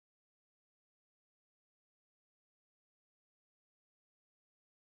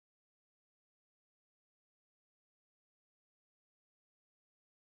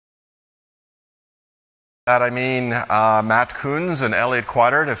That I mean Matt Koons and Elliot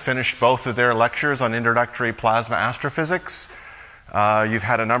Quattert have finished both of their lectures on introductory plasma astrophysics. You've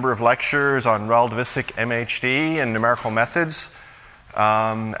had a number of lectures on relativistic MHD and numerical methods.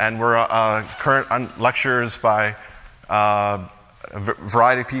 And we're current lectures by a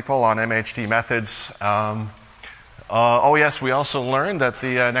variety of people on MHD methods. Oh yes, we also learned that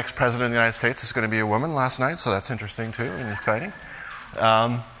the next president of the United States is going to be a woman last night, so that's interesting too and exciting.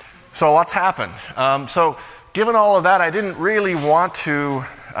 So lots happened. So given all of that, I didn't really want to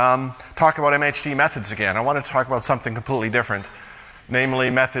talk about MHD methods again. I wanted to talk about something completely different, namely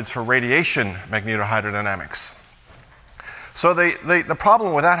methods for radiation magnetohydrodynamics. So the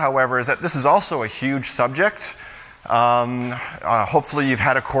problem with that, however, is that this is also a huge subject. Hopefully you've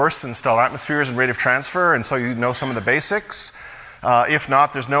had a course in stellar atmospheres and rate of transfer, and so you know some of the basics. If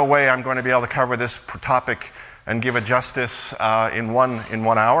not, there's no way I'm going to be able to cover this topic and give it justice in one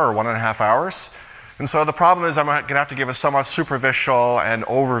hour or 1.5 hours. And so the problem is I'm going to have to give a somewhat superficial and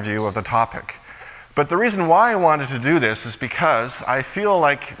overview of the topic. But the reason why I wanted to do this is because I feel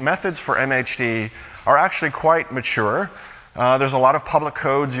like methods for MHD are actually quite mature. There's a lot of public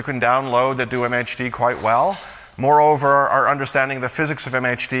codes you can download that do MHD quite well. Moreover, our understanding of the physics of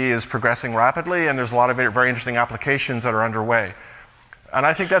MHD is progressing rapidly, and there's a lot of very interesting applications that are underway. And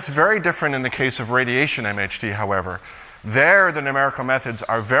I think that's very different in the case of radiation MHD, however. There, the numerical methods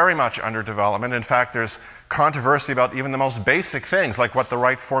are very much under development. In fact, there's controversy about even the most basic things, like what the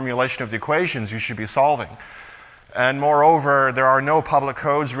right formulation of the equations you should be solving. And moreover, there are no public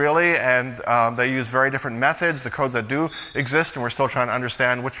codes really, and they use very different methods, the codes that do exist, and we're still trying to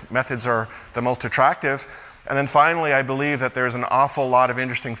understand which methods are the most attractive. And then finally, I believe that there's an awful lot of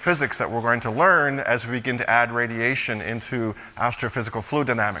interesting physics that we're going to learn as we begin to add radiation into astrophysical fluid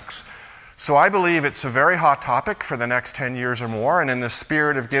dynamics. So I believe it's a very hot topic for the next 10 years or more, and in the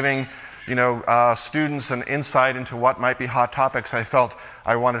spirit of giving students an insight into what might be hot topics, I felt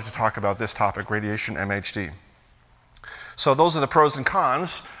I wanted to talk about this topic, radiation MHD. So those are the pros and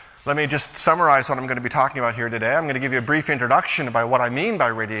cons. Let me just summarize what I'm going to be talking about here today. I'm going to give you a brief introduction about what I mean by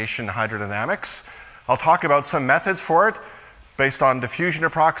radiation hydrodynamics. I'll talk about some methods for it based on diffusion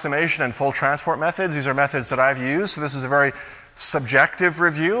approximation and full transport methods. These are methods that I've used, so this is a very subjective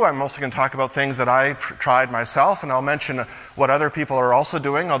review. I'm mostly going to talk about things that I tried myself, and I'll mention what other people are also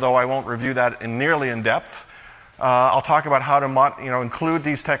doing, although I won't review that nearly in depth. I'll talk about how to include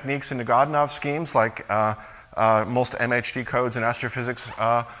these techniques into Godunov schemes, like most MHD codes in astrophysics.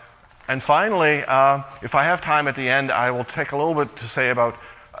 And finally, if I have time at the end, I will take a little bit to say about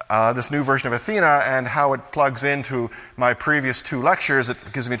this new version of Athena and how it plugs into my previous 2 lectures. It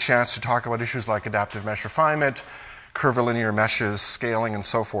gives me a chance to talk about issues like adaptive mesh refinement, curvilinear meshes, scaling, and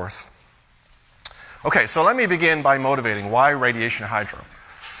so forth. Okay, so let me begin by motivating why radiation hydro.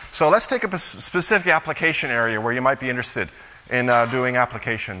 So let's take a specific application area where you might be interested in doing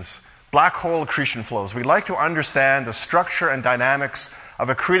applications. Black hole accretion flows. We'd like to understand the structure and dynamics of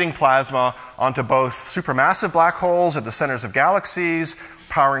accreting plasma onto both supermassive black holes at the centers of galaxies,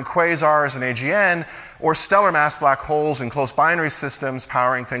 powering quasars and AGN, or stellar mass black holes in close binary systems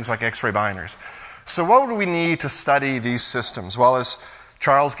powering things like X-ray binaries. So what would we need to study these systems? Well, as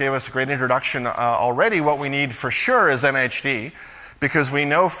Charles gave us a great introduction already, what we need for sure is MHD, because we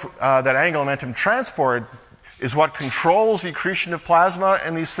know that angular momentum transport is what controls the accretion of plasma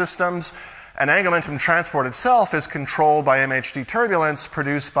in these systems, and angular momentum transport itself is controlled by MHD turbulence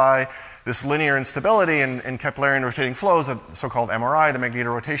produced by this linear instability in Keplerian rotating flows, the so-called MRI, the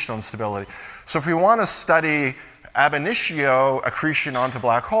magnetorotational instability. So if we want to study ab initio accretion onto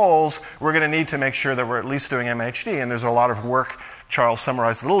black holes, we're going to need to make sure that we're at least doing MHD, and there's a lot of work. Charles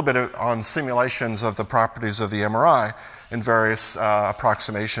summarized a little bit on simulations of the properties of the MRI in various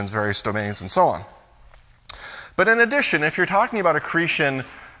approximations, various domains, and so on. But in addition, if you're talking about accretion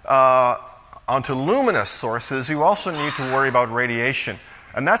onto luminous sources, you also need to worry about radiation.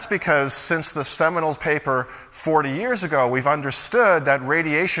 And that's because since the seminal paper 40 years ago, we've understood that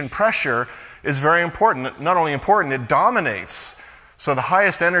radiation pressure is very important. Not only important, it dominates. So the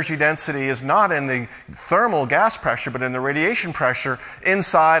highest energy density is not in the thermal gas pressure, but in the radiation pressure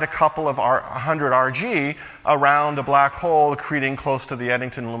inside a couple of 100 Rg around a black hole accreting close to the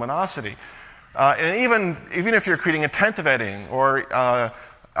Eddington luminosity. And even if you're accreting 1/10 of Edding or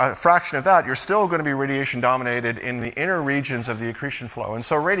a fraction of that, you're still going to be radiation dominated in the inner regions of the accretion flow. And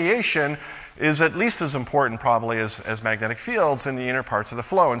so radiation is at least as important probably as magnetic fields in the inner parts of the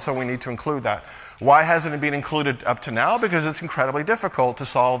flow, and so we need to include that. Why hasn't it been included up to now? Because it's incredibly difficult to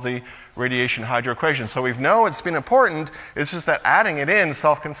solve the radiation hydro equation. So we know it's been important, it's just that adding it in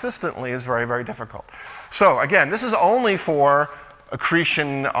self-consistently is very, very difficult. So again, this is only for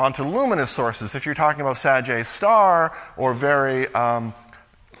accretion onto luminous sources. If you're talking about Sagittarius star or very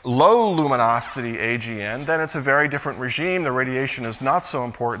low luminosity AGN, then it's a very different regime. The radiation is not so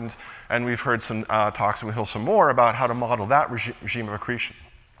important, and we've heard some talks, and we'll hear some more about how to model that regime of accretion.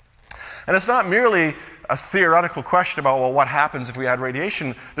 And it's not merely a theoretical question about, well, what happens if we add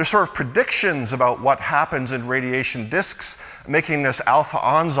radiation? There's sort of predictions about what happens in radiation disks, making this alpha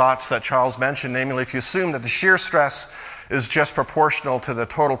ansatz that Charles mentioned, namely if you assume that the shear stress is just proportional to the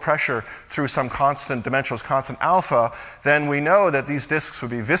total pressure through some constant, dimensionless constant alpha, then we know that these disks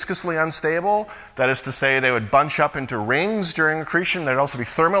would be viscously unstable. That is to say, they would bunch up into rings during accretion. They'd also be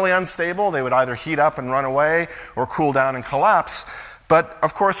thermally unstable. They would either heat up and run away or cool down and collapse. But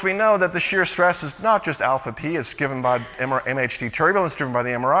of course, we know that the shear stress is not just alpha p, it's given by MHD turbulence, driven by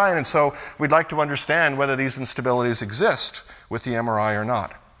the MRI, and so we'd like to understand whether these instabilities exist with the MRI or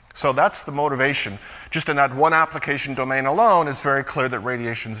not. So that's the motivation. Just in that one application domain alone, it's very clear that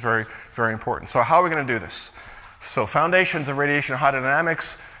radiation is very, very important. So how are we going to do this? So Foundations of Radiation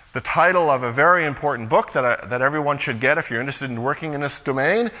Hydrodynamics, the title of a very important book that everyone should get if you're interested in working in this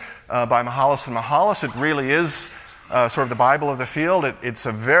domain, by Mihalis and Mihalis. It really is sort of the Bible of the field. It's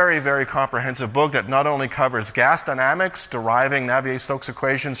a very, very comprehensive book that not only covers gas dynamics, deriving Navier-Stokes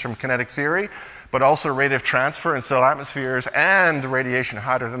equations from kinetic theory, but also radiative transfer in stellar atmospheres and radiation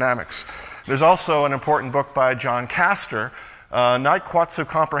hydrodynamics. There's also an important book by John Castor, not quite so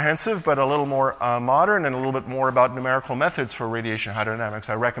comprehensive, but a little more modern and a little bit more about numerical methods for radiation hydrodynamics.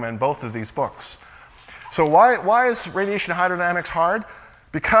 I recommend both of these books. So why is radiation hydrodynamics hard?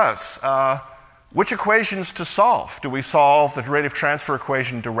 Because which equations to solve? Do we solve the radiative transfer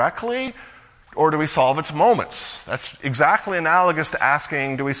equation directly, or do we solve its moments? That's exactly analogous to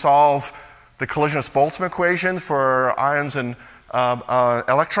asking, do we solve the collisionist Boltzmann equation for ions and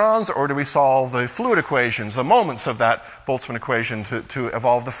electrons, or do we solve the fluid equations, the moments of that Boltzmann equation to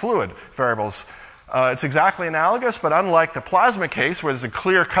evolve the fluid variables? It's exactly analogous, but unlike the plasma case, where there's a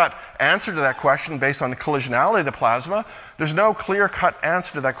clear-cut answer to that question based on the collisionality of the plasma, there's no clear-cut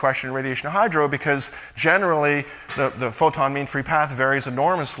answer to that question in radiation hydro, because generally the photon mean free path varies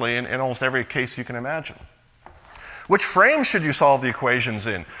enormously in almost every case you can imagine. Which frame should you solve the equations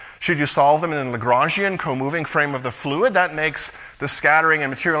in? Should you solve them in the Lagrangian co-moving frame of the fluid? That makes the scattering and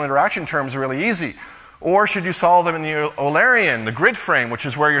material interaction terms really easy. Or should you solve them in the Eulerian, the grid frame, which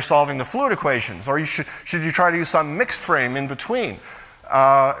is where you're solving the fluid equations? Or should you try to use some mixed frame in between?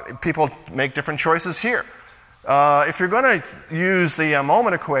 People make different choices here. If you're going to use the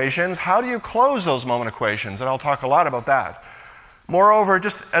moment equations, how do you close those moment equations? And I'll talk a lot about that. Moreover,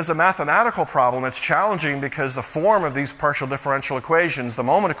 just as a mathematical problem, it's challenging because the form of these partial differential equations, the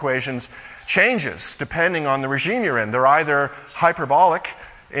moment equations, changes depending on the regime you're in. They're either hyperbolic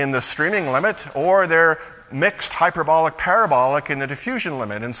in the streaming limit, or they're mixed hyperbolic parabolic in the diffusion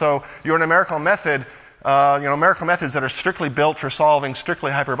limit. And so your numerical method, numerical methods that are strictly built for solving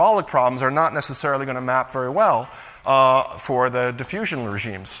strictly hyperbolic problems are not necessarily going to map very well for the diffusion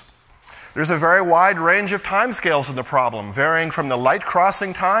regimes. There's a very wide range of timescales in the problem, varying from the light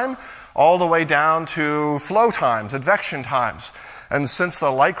crossing time all the way down to flow times, advection times. And since the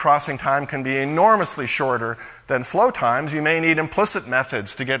light crossing time can be enormously shorter than flow times, you may need implicit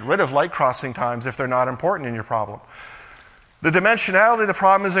methods to get rid of light crossing times if they're not important in your problem. The dimensionality of the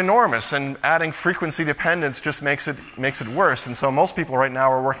problem is enormous, and adding frequency dependence just makes it worse. And so most people right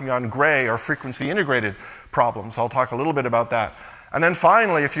now are working on gray or frequency integrated problems. I'll talk a little bit about that. And then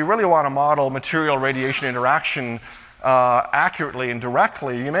finally, if you really want to model material radiation interaction accurately and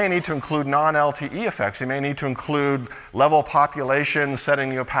directly, you may need to include non-LTE effects. You may need to include level population, setting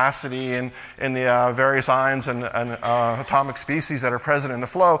the opacity in the various ions and atomic species that are present in the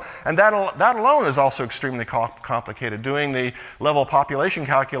flow. And that alone is also extremely complicated. Doing the level population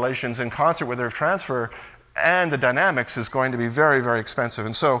calculations in concert with their transfer and the dynamics is going to be very, very expensive.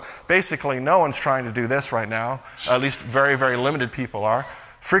 And so basically no one's trying to do this right now, at least very, very limited people are.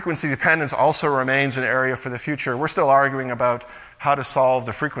 Frequency dependence also remains an area for the future. We're still arguing about how to solve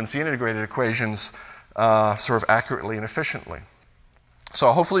the frequency integrated equations sort of accurately and efficiently.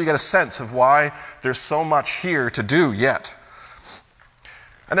 So hopefully you get a sense of why there's so much here to do yet.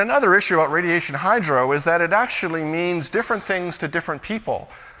 And another issue about radiation hydro is that it actually means different things to different people.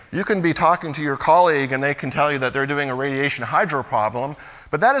 You can be talking to your colleague and they can tell you that they're doing a radiation hydro problem,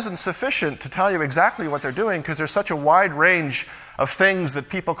 but that isn't sufficient to tell you exactly what they're doing because there's such a wide range of things that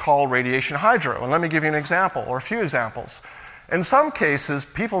people call radiation hydro. And let me give you an example, or a few examples. In some cases,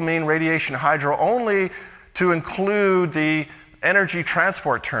 people mean radiation hydro only to include the energy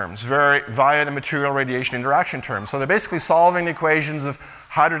transport terms via the material radiation interaction terms. So they're basically solving the equations of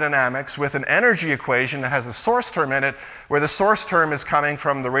hydrodynamics with an energy equation that has a source term in it, where the source term is coming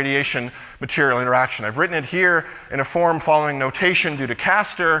from the radiation material interaction. I've written it here in a form following notation due to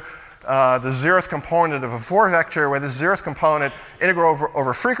Castor, the zeroth component of a 4 vector, where the zeroth component integral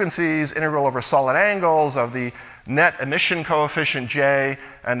over frequencies, integral over solid angles of the net emission coefficient J,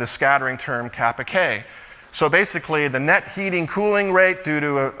 and the scattering term kappa K. So basically, the net heating cooling rate due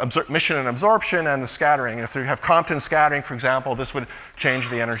to emission and absorption, and the scattering. If you have Compton scattering, for example, this would change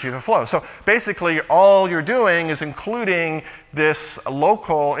the energy of the flow. So basically, all you're doing is including this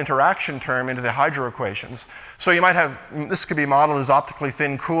local interaction term into the hydro equations. So you might have, this could be modeled as optically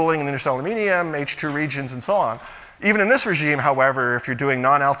thin cooling in interstellar medium, H2 regions, and so on. Even in this regime, however, if you're doing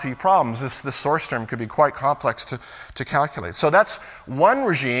non-LT problems, this source term could be quite complex to calculate. So that's one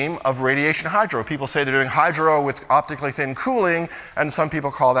regime of radiation hydro. People say they're doing hydro with optically thin cooling, and some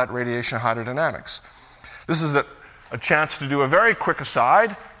people call that radiation hydrodynamics. This is a chance to do a very quick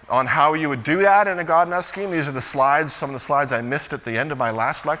aside on how you would do that in a God-Ness scheme. These are the slides, some of the slides I missed at the end of my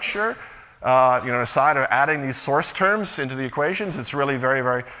last lecture. Aside of adding these source terms into the equations, it's really very,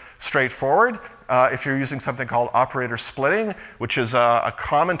 very straightforward. If you're using something called operator splitting, which is a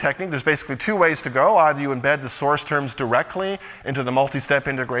common technique, there's basically two ways to go. Either you embed the source terms directly into the multi-step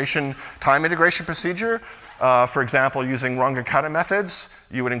integration, time integration procedure. For example, using Runge-Kutta methods,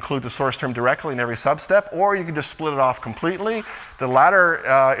 you would include the source term directly in every substep, or you could just split it off completely. The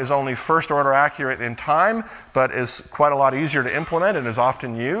latter is only first order accurate in time, but is quite a lot easier to implement and is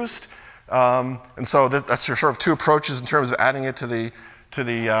often used. And so that's your sort of two approaches in terms of adding it to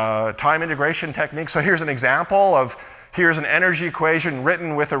the time integration technique. So here's an example of, here's an energy equation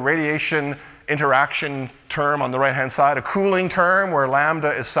written with a radiation interaction term on the right-hand side, a cooling term where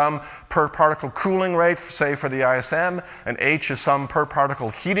lambda is some per particle cooling rate, say for the ISM, and H is some per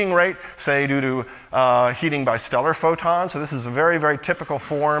particle heating rate, say due to heating by stellar photons. So this is a very, very typical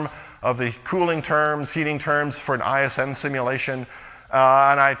form of the cooling terms, heating terms for an ISM simulation.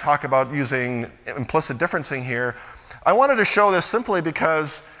 And I talk about using implicit differencing here. I wanted to show this simply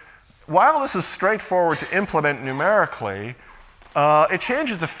because while this is straightforward to implement numerically, it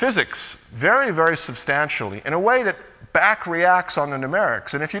changes the physics very, very substantially in a way that back reacts on the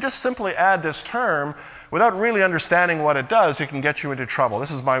numerics. And if you just simply add this term without really understanding what it does, it can get you into trouble.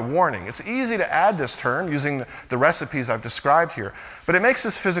 This is my warning. It's easy to add this term using the recipes I've described here, but it makes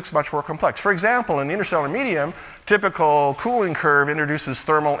this physics much more complex. For example, in the interstellar medium, typical cooling curve introduces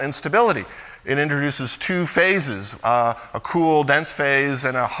thermal instability. It introduces two phases, a cool, dense phase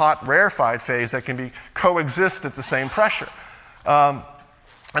and a hot, rarefied phase that can coexist at the same pressure.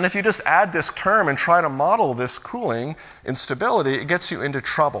 And if you just add this term and try to model this cooling instability, it gets you into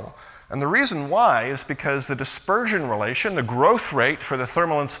trouble. And the reason why is because the dispersion relation, the growth rate for the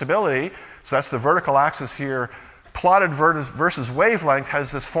thermal instability, so that's the vertical axis here, plotted versus wavelength,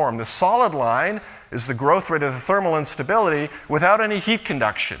 has this form. The solid line is the growth rate of the thermal instability without any heat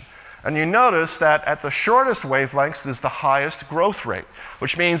conduction. And you notice that at the shortest wavelengths is the highest growth rate,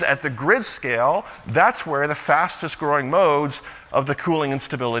 which means at the grid scale, that's where the fastest growing modes of the cooling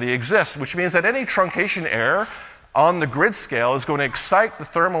instability exist, which means that any truncation error on the grid scale is going to excite the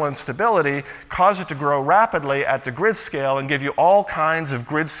thermal instability, cause it to grow rapidly at the grid scale, and give you all kinds of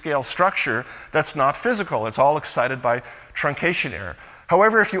grid scale structure that's not physical. It's all excited by truncation error.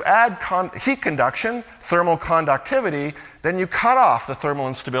 However, if you add heat conduction, thermal conductivity, then you cut off the thermal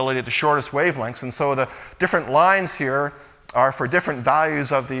instability at the shortest wavelengths. And so the different lines here are for different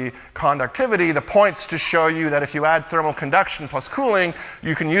values of the conductivity. The points to show you that if you add thermal conduction plus cooling,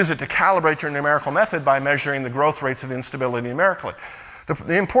 you can use it to calibrate your numerical method by measuring the growth rates of the instability numerically.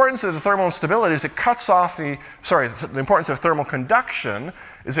 The importance of the thermal instability is it cuts off the importance of thermal conduction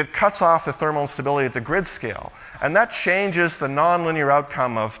is it cuts off the thermal instability at the grid scale. And that changes the nonlinear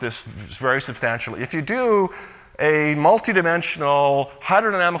outcome of this very substantially. If you do a multidimensional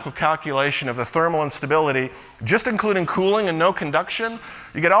hydrodynamical calculation of the thermal instability, just including cooling and no conduction,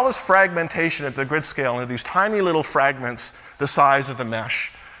 you get all this fragmentation at the grid scale into these tiny little fragments the size of the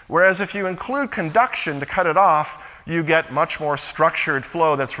mesh. Whereas if you include conduction to cut it off, you get much more structured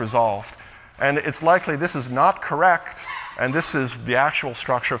flow that's resolved. And it's likely this is not correct, and this is the actual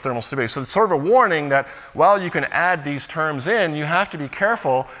structure of thermal stability. So it's sort of a warning that while you can add these terms in, you have to be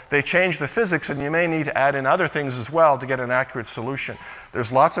careful. They change the physics, and you may need to add in other things as well to get an accurate solution.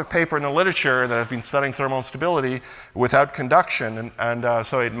 There's lots of paper in the literature that have been studying thermal instability without conduction, and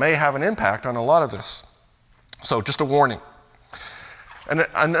so it may have an impact on a lot of this. So just a warning. And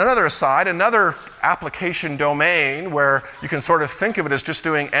another aside, another application domain where you can sort of think of it as just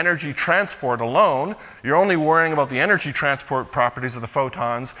doing energy transport alone, you're only worrying about the energy transport properties of the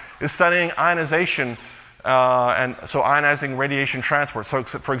photons, is studying ionization, and so ionizing radiation transport. So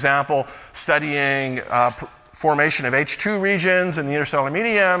for example, studying formation of H2 regions in the interstellar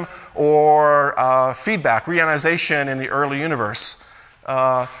medium, or feedback, reionization in the early universe.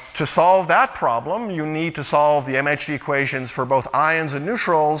 To solve that problem, you need to solve the MHD equations for both ions and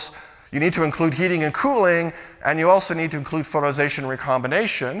neutrals. You need to include heating and cooling, and you also need to include photonization and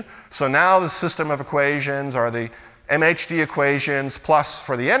recombination. So now the system of equations are the MHD equations, plus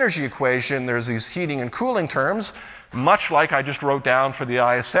for the energy equation, there's these heating and cooling terms, much like I just wrote down for the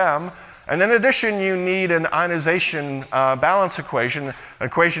ISM. And in addition, you need an ionization balance equation, an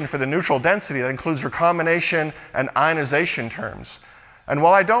equation for the neutral density that includes recombination and ionization terms. And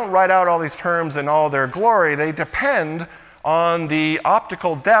while I don't write out all these terms in all their glory, they depend on the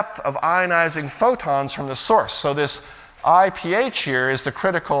optical depth of ionizing photons from the source. So this IPH here is the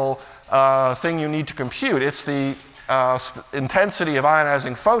critical thing you need to compute. It's the intensity of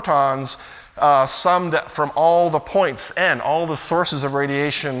ionizing photons summed from all the points n, all the sources of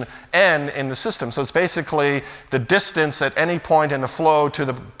radiation n in the system. So it's basically the distance at any point in the flow to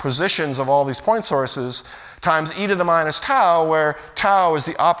the positions of all these point sources times e to the minus tau, where tau is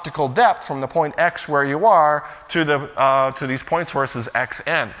the optical depth from the point x where you are to these point sources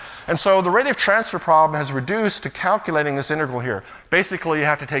xn. And so the rate of transfer problem has reduced to calculating this integral here. Basically, you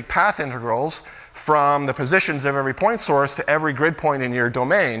have to take path integrals from the positions of every point source to every grid point in your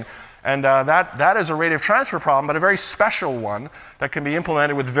domain. And that is a rate of transfer problem, but a very special one that can be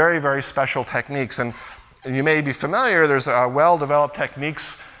implemented with very, very special techniques. And you may be familiar, there's well-developed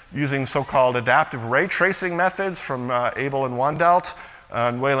techniques using so-called adaptive ray tracing methods from Abel and Wandelt,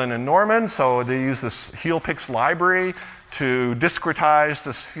 and Whalen and Norman. So they use this HealPix library to discretize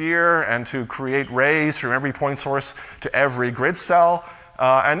the sphere and to create rays from every point source to every grid cell.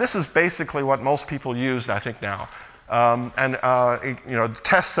 And this is basically what most people use, I think, now.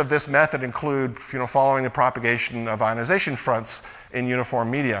 Tests of this method include following the propagation of ionization fronts in uniform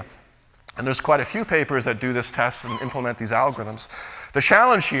media. And there's quite a few papers that do this test and implement these algorithms. The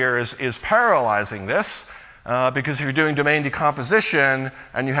challenge here is parallelizing this, because if you're doing domain decomposition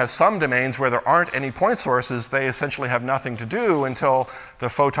and you have some domains where there aren't any point sources, they essentially have nothing to do until the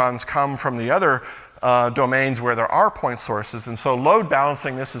photons come from the other domains where there are point sources. And so load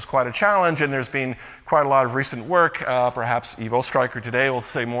balancing this is quite a challenge, and there's been quite a lot of recent work. Perhaps Eve Ostreicher today will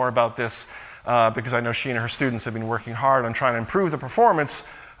say more about this, because I know she and her students have been working hard on trying to improve the performance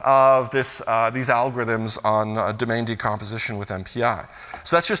of these algorithms on domain decomposition with MPI.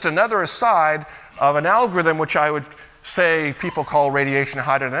 So that's just another aside of an algorithm which I would say people call radiation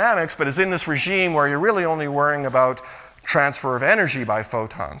hydrodynamics, but is in this regime where you're really only worrying about transfer of energy by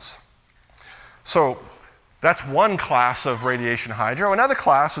photons. So that's one class of radiation hydro. Another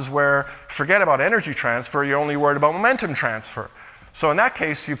class is where, forget about energy transfer, you're only worried about momentum transfer. So in that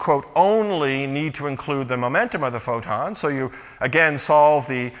case, you, quote, only need to include the momentum of the photon. So you, again, solve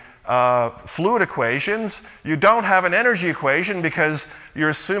the fluid equations. You don't have an energy equation because you're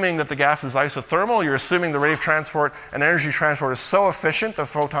assuming that the gas is isothermal. You're assuming the rate of transport and energy transport is so efficient the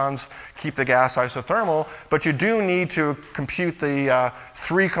photons keep the gas isothermal. But you do need to compute the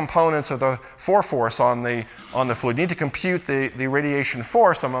three components of the force on the fluid. You need to compute the radiation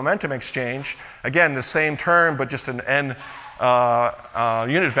force, the momentum exchange. Again, the same term, but just an n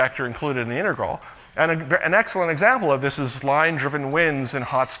unit vector included in the integral. And an excellent example of this is line-driven winds in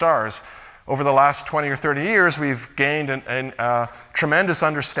hot stars. Over the last 20 or 30 years, we've gained a tremendous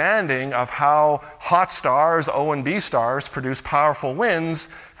understanding of how hot stars, O and B stars, produce powerful winds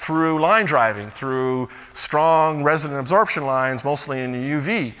through line driving, through strong resonant absorption lines, mostly in the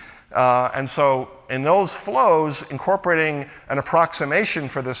UV. And so in those flows, incorporating an approximation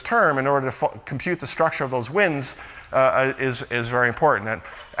for this term in order to compute the structure of those winds is very important.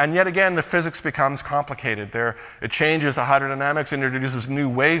 And yet again, the physics becomes complicated. It changes the hydrodynamics, introduces new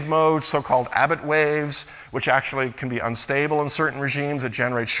wave modes, so-called Abbott waves, which actually can be unstable in certain regimes. It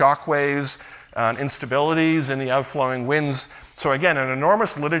generates shock waves and instabilities in the outflowing winds. So again, an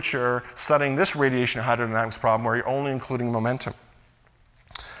enormous literature studying this radiation hydrodynamics problem where you're only including momentum.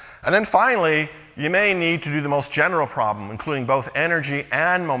 And then finally, you may need to do the most general problem, including both energy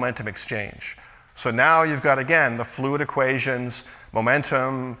and momentum exchange. So now you've got, again, the fluid equations,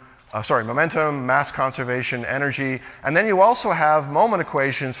 momentum, mass conservation, energy, and then you also have moment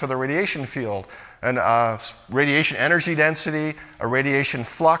equations for the radiation field, and radiation energy density, a radiation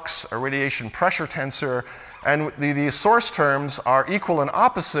flux, a radiation pressure tensor, And the source terms are equal and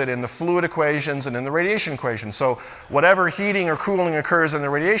opposite in the fluid equations and in the radiation equation. So whatever heating or cooling occurs in the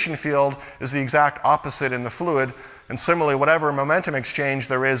radiation field is the exact opposite in the fluid. And similarly, whatever momentum exchange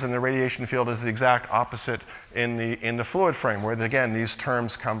there is in the radiation field is the exact opposite in the fluid frame, where again, these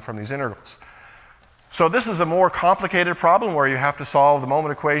terms come from these integrals. So this is a more complicated problem where you have to solve the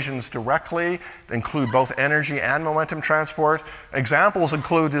moment equations directly, include both energy and momentum transport. Examples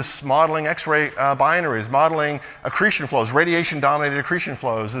include this modeling X-ray binaries, modeling accretion flows, radiation-dominated accretion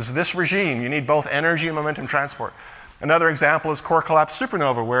flows. Is this regime, you need both energy and momentum transport. Another example is core collapse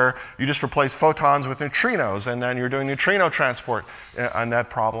supernova, where you just replace photons with neutrinos, and then you're doing neutrino transport on that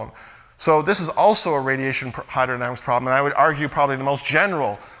problem. So this is also a radiation hydrodynamics problem, and I would argue probably the most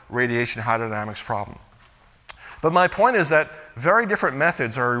general radiation hydrodynamics problem. But my point is that very different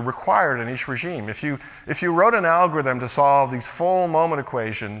methods are required in each regime. If you wrote an algorithm to solve these full moment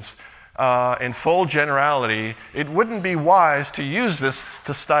equations in full generality, it wouldn't be wise to use this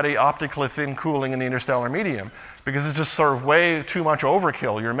to study optically thin cooling in the interstellar medium, because it's just sort of way too much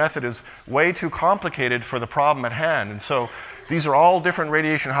overkill. Your method is way too complicated for the problem at hand. And so these are all different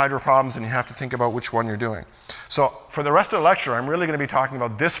radiation hydro problems, and you have to think about which one you're doing. So for the rest of the lecture, I'm really going to be talking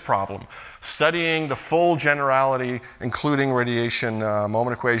about this problem, studying the full generality, including radiation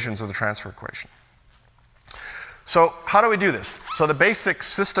moment equations of the transfer equation. So how do we do this? So the basic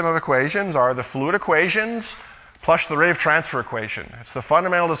system of equations are the fluid equations plus the rate of transfer equation. It's the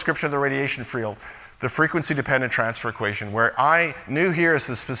fundamental description of the radiation field, the frequency-dependent transfer equation, where I nu here is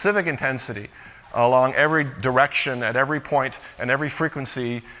the specific intensity along every direction, at every point, and every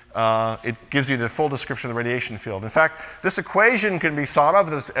frequency. It gives you the full description of the radiation field. In fact, this equation can be thought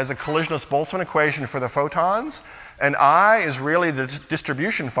of as a collisionless Boltzmann equation for the photons, and I is really the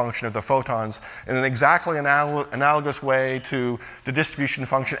distribution function of the photons in an exactly analogous way to the distribution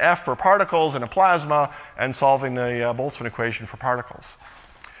function F for particles in a plasma and solving the Boltzmann equation for particles.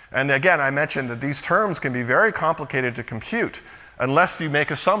 And again, I mentioned that these terms can be very complicated to compute unless you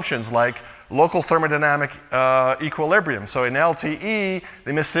make assumptions like local thermodynamic equilibrium. So in LTE,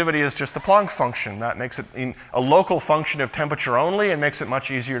 the emissivity is just the Planck function. That makes it a local function of temperature only and makes it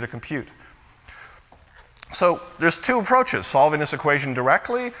much easier to compute. So there's two approaches, solving this equation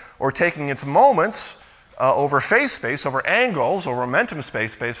directly or taking its moments over phase space, over angles, over momentum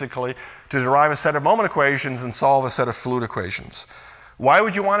space basically, to derive a set of moment equations and solve a set of fluid equations. Why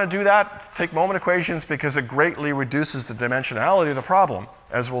would you want to do that, take moment equations? Because it greatly reduces the dimensionality of the problem,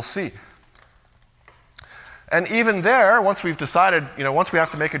 as we'll see. And even there, once we've decided, once we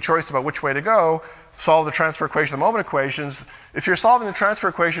have to make a choice about which way to go, solve the transfer equation, the moment equations, if you're solving the transfer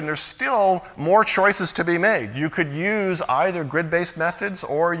equation, there's still more choices to be made. You could use either grid-based methods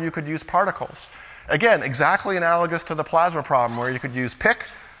or you could use particles. Again, exactly analogous to the plasma problem, where you could use PIC,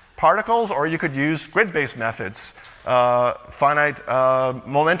 particles, or you could use grid-based methods, finite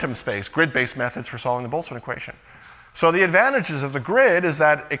momentum space, grid-based methods for solving the Boltzmann equation. So the advantages of the grid is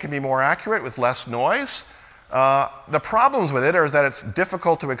that it can be more accurate with less noise. The problems with it is that it's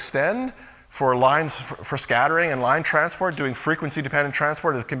difficult to extend for lines for scattering and line transport. Doing frequency-dependent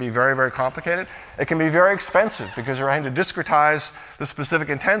transport, it can be very, very complicated. It can be very expensive because you're having to discretize the specific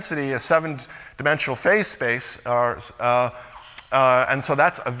intensity, a 7-dimensional phase space, and so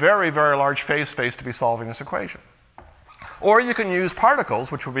that's a very, very large phase space to be solving this equation. Or you can use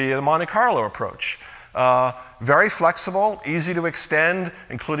particles, which would be the Monte Carlo approach. Very flexible, easy to extend,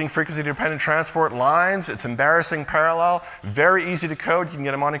 including frequency-dependent transport lines. It's embarrassing parallel, very easy to code. You can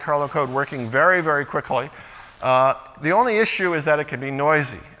get a Monte Carlo code working very, very quickly. The only issue is that it can be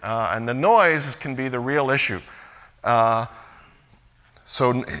noisy, and the noise can be the real issue.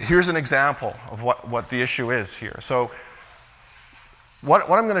 So here's an example of what the issue is here. So what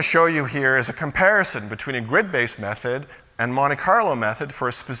I'm going to show you here is a comparison between a grid-based method and Monte Carlo method for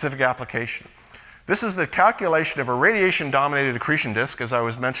a specific application. This is the calculation of a radiation-dominated accretion disk, as I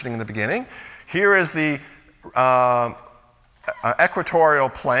was mentioning in the beginning. Here is the equatorial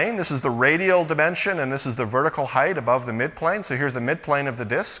plane. This is the radial dimension, and this is the vertical height above the midplane. So here's the midplane of the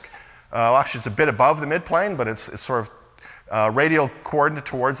disk. Well, actually, it's a bit above the midplane, but it's sort of radial coordinate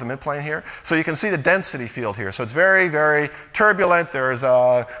towards the midplane here. So you can see the density field here. So it's very, very turbulent. There is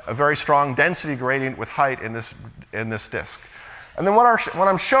a very strong density gradient with height in this disk. And then what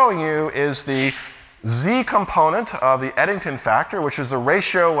I'm showing you is the Z component of the Eddington factor, which is the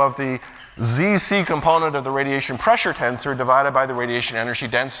ratio of the ZC component of the radiation pressure tensor divided by the radiation energy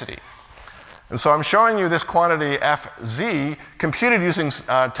density. And so I'm showing you this quantity Fz computed using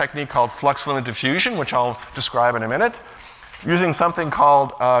a technique called flux limit diffusion, which I'll describe in a minute. using something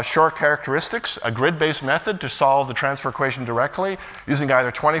called short characteristics, a grid-based method to solve the transfer equation directly, using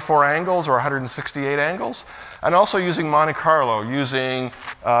either 24 angles or 168 angles, and also using Monte Carlo, using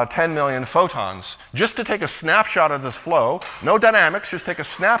 10 million photons, just to take a snapshot of this flow, no dynamics, just take a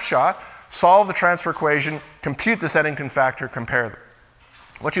snapshot, solve the transfer equation, compute this Eddington factor, compare them.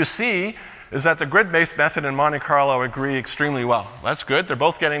 What you see is that the grid-based method and Monte Carlo agree extremely well. That's good. They're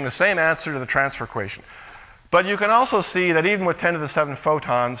both getting the same answer to the transfer equation. But you can also see that even with 10 to the 7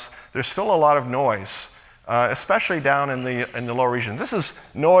 photons, there's still a lot of noise, especially down in the lower region. This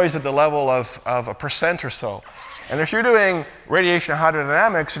is noise at the level of 1% or so. And if you're doing radiation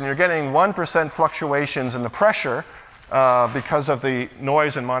hydrodynamics and you're getting 1% fluctuations in the pressure because of the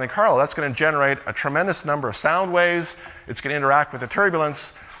noise in Monte Carlo, that's going to generate a tremendous number of sound waves. It's going to interact with the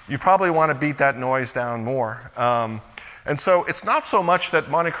turbulence. You probably want to beat that noise down more. And so it's not so much that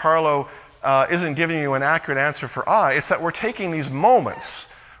Monte Carlo isn't giving you an accurate answer for I, it's that we're taking these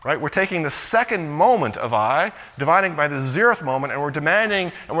moments, right? We're taking the second moment of I, dividing by the 0th moment, and we're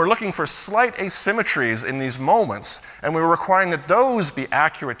demanding, and we're looking for slight asymmetries in these moments, and we're requiring that those be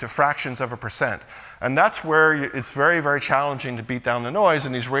accurate to fractions of a percent. And that's where it's very, very challenging to beat down the noise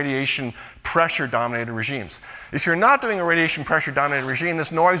in these radiation pressure-dominated regimes. If you're not doing a radiation pressure-dominated regime,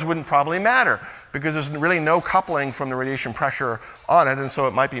 this noise wouldn't probably matter because there's really no coupling from the radiation pressure on it, and so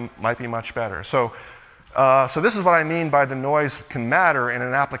it might be much better. So this is what I mean by the noise can matter in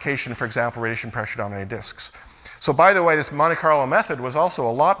an application, for example, radiation pressure-dominated disks. So by the way, this Monte Carlo method was also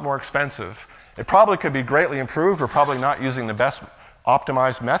a lot more expensive. It probably could be greatly improved. We're probably not using the best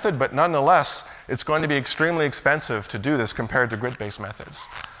optimized method, but nonetheless, it's going to be extremely expensive to do this compared to grid-based methods.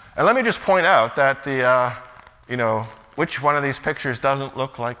 And let me just point out that which one of these pictures doesn't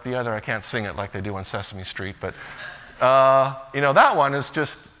look like the other? I can't sing it like they do on Sesame Street, but that one is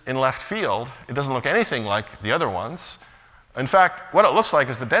just in left field. It doesn't look anything like the other ones. In fact, what it looks like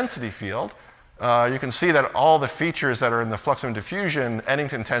is the density field. You can see that all the features that are in the flux and diffusion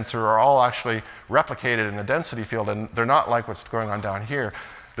Eddington tensor are all actually replicated in the density field, and they're not like what's going on down here.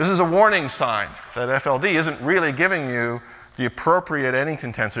 This is a warning sign that FLD isn't really giving you the appropriate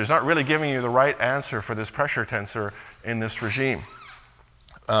Eddington tensor. It's not really giving you the right answer for this pressure tensor in this regime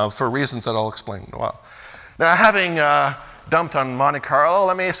for reasons that I'll explain in a while. Now, having dumped on Monte Carlo,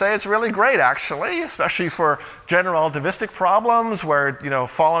 let me say it's really great, actually, especially for general relativistic problems where,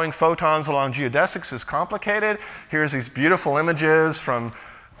 following photons along geodesics is complicated. Here's these beautiful images from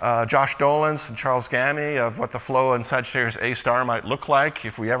Josh Dolans and Charles Gammey of what the flow in Sagittarius A star might look like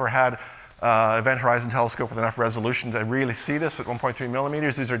if we ever had Event Horizon Telescope with enough resolution to really see this at 1.3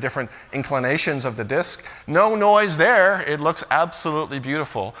 millimeters. These are different inclinations of the disk. No noise there. It looks absolutely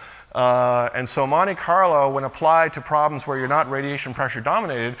beautiful. And so Monte Carlo, when applied to problems where you're not radiation pressure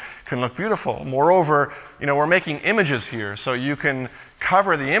dominated, can look beautiful. Moreover, we're making images here, so you can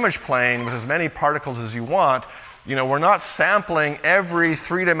cover the image plane with as many particles as you want. We're not sampling every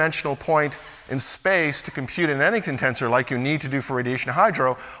three-dimensional point in space to compute an Eddington tensor like you need to do for radiation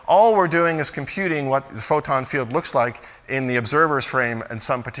hydro. All we're doing is computing what the photon field looks like in the observer's frame in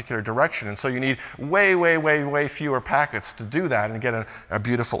some particular direction. And so you need way, way, way, way fewer packets to do that and get a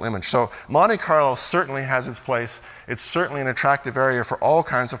beautiful image. So Monte Carlo certainly has its place. It's certainly an attractive area for all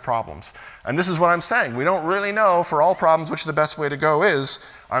kinds of problems. And this is what I'm saying. We don't really know for all problems which the best way to go is.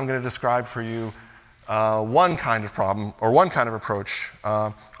 I'm going to describe for you one kind of problem, or one kind of approach,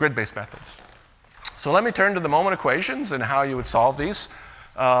 grid-based methods. So let me turn to the moment equations and how you would solve these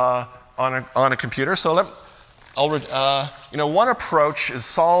on a computer. So one approach is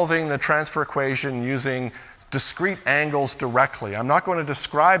solving the transfer equation using discrete angles directly. I'm not going to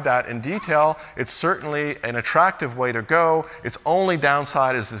describe that in detail. It's certainly an attractive way to go. Its only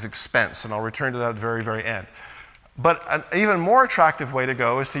downside is its expense, and I'll return to that at the very, very end. But an even more attractive way to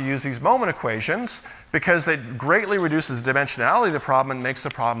go is to use these moment equations because it greatly reduces the dimensionality of the problem and makes the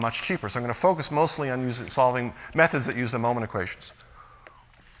problem much cheaper. So I'm going to focus mostly on solving methods that use the moment equations.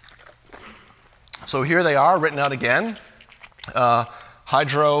 So here they are, written out again.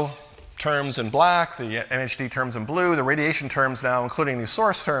 Hydro terms in black, the MHD terms in blue, the radiation terms now, including the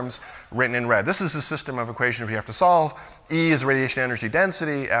source terms, written in red. This is the system of equations we have to solve. E is radiation energy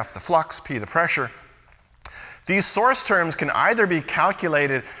density, F the flux, P the pressure. These source terms can either be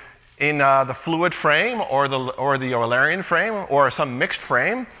calculated in the fluid frame or the Eulerian frame or some mixed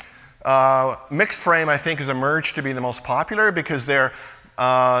frame. Mixed frame, I think, has emerged to be the most popular because that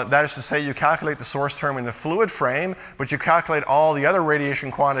is to say you calculate the source term in the fluid frame, but you calculate all the other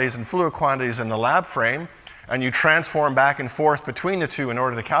radiation quantities and fluid quantities in the lab frame. and you transform back and forth between the two in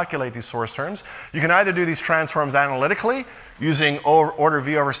order to calculate these source terms. You can either do these transforms analytically using order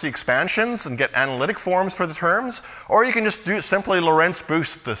V over C expansions and get analytic forms for the terms, or you can just simply Lorentz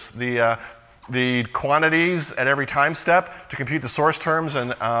boost the quantities at every time step to compute the source terms,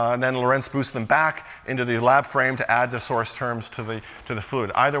 and then Lorentz boost them back into the lab frame to add the source terms to the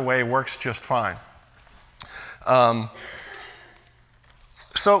fluid. Either way works just fine.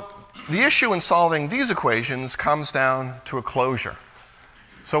 So the issue in solving these equations comes down to a closure.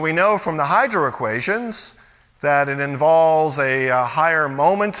 So we know from the Hydro equations that it involves a higher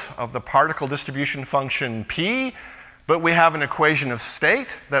moment of the particle distribution function P, but we have an equation of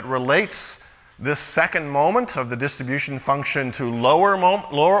state that relates this second moment of the distribution function to lower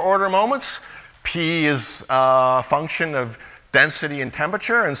order moments. P is a function of density and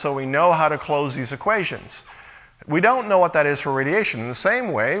temperature, and so we know how to close these equations. We don't know what that is for radiation. In the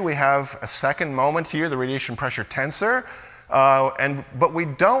same way, we have a second moment here, the radiation pressure tensor, but we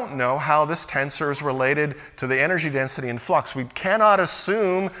don't know how this tensor is related to the energy density and flux. We cannot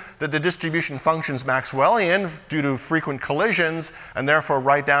assume that the distribution function is Maxwellian due to frequent collisions and therefore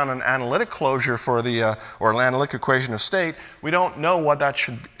write down an analytic closure for the, or an analytic equation of state. We don't know what that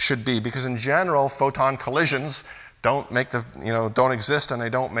should be, because in general, photon collisions don't exist, and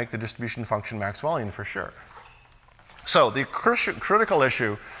they don't make the distribution function Maxwellian for sure. So the critical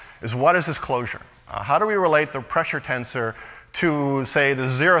issue is, what is this closure? How do we relate the pressure tensor to, say, the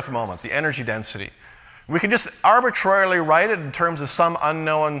 0th moment, the energy density? We can just arbitrarily write it in terms of some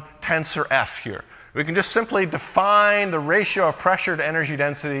unknown tensor F here. We can just simply define the ratio of pressure to energy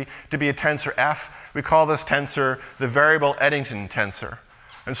density to be a tensor F. We call this tensor the variable Eddington tensor.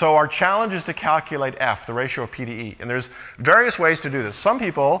 And so our challenge is to calculate F, the ratio of P to E. And there's various ways to do this. Some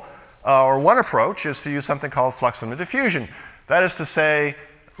people, or one approach, is to use something called flux limit diffusion. That is to say,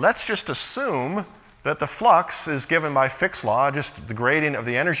 let's just assume that the flux is given by Fick's law, just the gradient of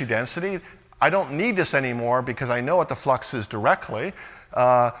the energy density. I don't need this anymore because I know what the flux is directly,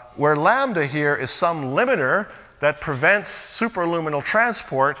 where lambda here is some limiter that prevents superluminal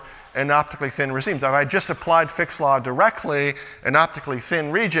transport in optically thin regimes. If I just applied Fick's law directly in optically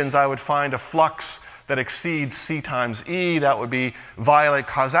thin regions, I would find a flux that exceeds C times E. That would be violate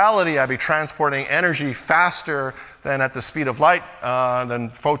causality. I'd be transporting energy faster than at the speed of light, than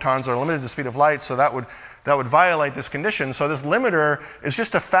photons are limited to the speed of light, so that would violate this condition. So this limiter is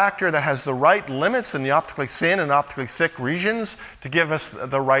just a factor that has the right limits in the optically thin and optically thick regions to give us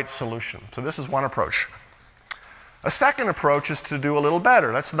the right solution. So this is one approach. A second approach is to do a little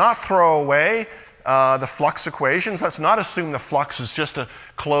better. Let's not throw away the flux equations. Let's not assume the flux is just a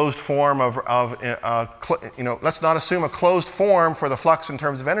closed form let's not assume a closed form for the flux in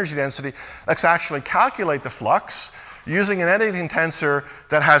terms of energy density. Let's actually calculate the flux using an Eddington tensor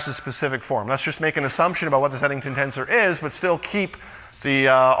that has a specific form. Let's just make an assumption about what this Eddington tensor is, but still keep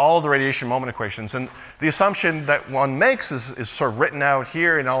all of the radiation moment equations. And the assumption that one makes is sort of written out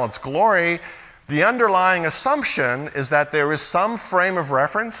here in all its glory. The underlying assumption is that there is some frame of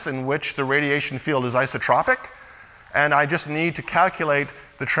reference in which the radiation field is isotropic, and I just need to calculate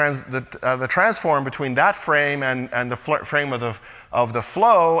the transform between that frame and the frame of the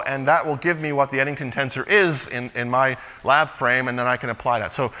flow, and that will give me what the Eddington tensor is in my lab frame, and then I can apply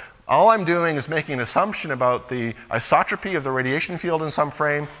that. So all I'm doing is making an assumption about the isotropy of the radiation field in some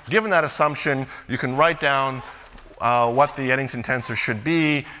frame. Given that assumption, you can write down what the Eddington tensor should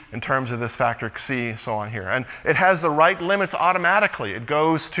be in terms of this factor C, so on here. And it has the right limits automatically. It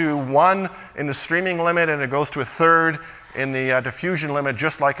goes to 1 in the streaming limit, and it goes to 1/3 in the diffusion limit,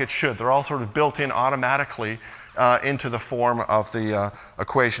 just like it should. They're all sort of built in automatically into the form of the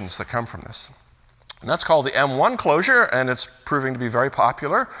equations that come from this. And that's called the M1 closure, and it's proving to be very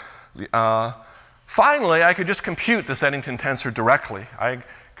popular. Finally, I could just compute this Eddington tensor directly. I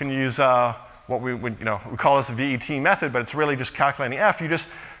can use what we would, we call this the VET method, but it's really just calculating F. You just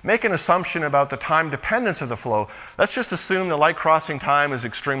make an assumption about the time dependence of the flow. Let's just assume the light crossing time is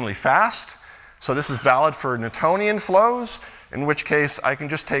extremely fast. So this is valid for Newtonian flows, in which case I can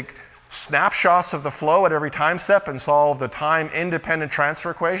just take snapshots of the flow at every time step and solve the time-independent transfer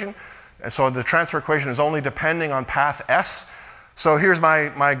equation. And so the transfer equation is only depending on path S. So here's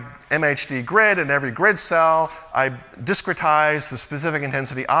my MHD grid, and every grid cell, I discretize the specific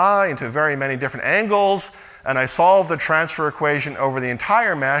intensity I into very many different angles, and I solve the transfer equation over the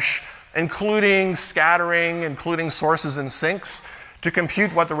entire mesh, including scattering, including sources and sinks, to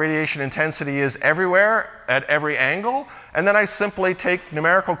compute what the radiation intensity is everywhere at every angle, and then I simply take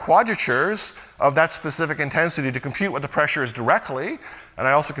numerical quadratures of that specific intensity to compute what the pressure is directly, and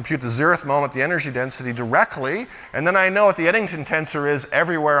I also compute the 0th moment, the energy density directly, and then I know what the Eddington tensor is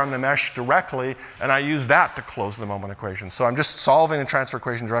everywhere on the mesh directly, and I use that to close the moment equation. So I'm just solving the transfer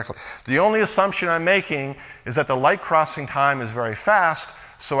equation directly. The only assumption I'm making is that the light crossing time is very fast,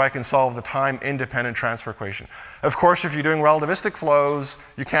 so I can solve the time-independent transfer equation. Of course, if you're doing relativistic flows,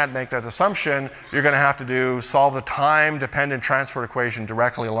 you can't make that assumption. You're going to have to solve the time-dependent transfer equation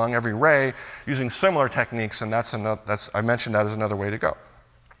directly along every ray using similar techniques, and I mentioned that as another way to go.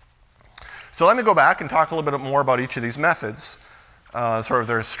 So let me go back and talk a little bit more about each of these methods, sort of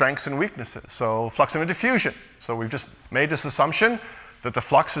their strengths and weaknesses. So flux limit diffusion. So we've just made this assumption that the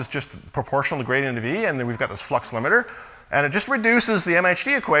flux is just proportional to the gradient of E, and then we've got this flux limiter. And it just reduces the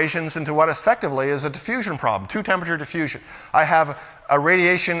MHD equations into what effectively is a diffusion problem, two-temperature diffusion. I have a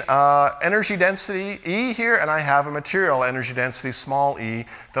radiation energy density E here, and I have a material energy density small e,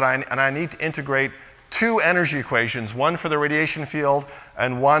 and I need to integrate two energy equations, one for the radiation field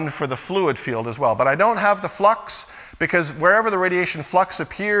and one for the fluid field as well. But I don't have the flux, because wherever the radiation flux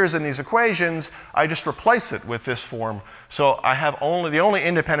appears in these equations, I just replace it with this form. So I have the only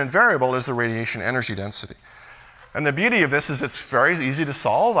independent variable is the radiation energy density. And the beauty of this is it's very easy to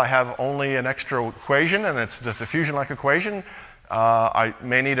solve. I have only an extra equation, and it's a diffusion-like equation. I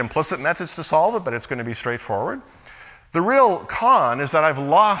may need implicit methods to solve it, but it's going to be straightforward. The real con is that I've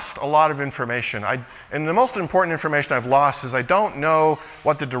lost a lot of information. And the most important information I've lost is I don't know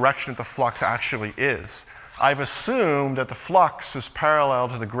what the direction of the flux actually is. I've assumed that the flux is parallel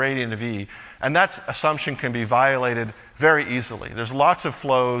to the gradient of E, and that assumption can be violated very easily. There's lots of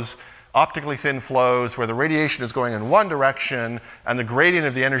flows, optically thin flows, where the radiation is going in one direction and the gradient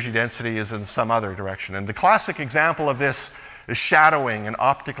of the energy density is in some other direction. And the classic example of this is shadowing in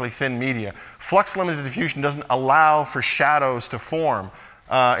optically thin media. Flux limited diffusion doesn't allow for shadows to form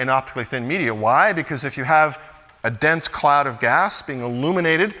in optically thin media. Why? Because if you have a dense cloud of gas being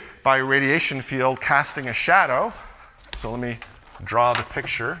illuminated by a radiation field casting a shadow, so let me draw the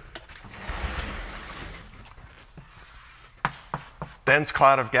picture. Dense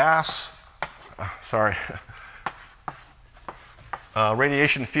cloud of gas,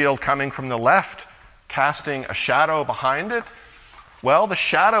 radiation field coming from the left, casting a shadow behind it. Well, the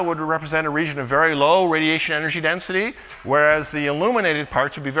shadow would represent a region of very low radiation energy density, whereas the illuminated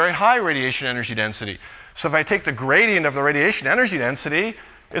parts would be very high radiation energy density. So if I take the gradient of the radiation energy density,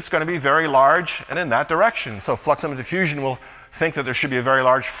 it's going to be very large and in that direction. So flux limit diffusion will think that there should be a very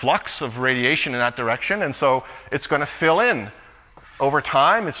large flux of radiation in that direction, and so it's going to fill in. Over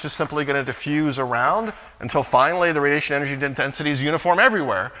time, it's just simply going to diffuse around until finally the radiation energy density is uniform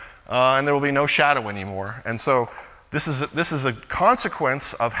everywhere, and there will be no shadow anymore. And so this is a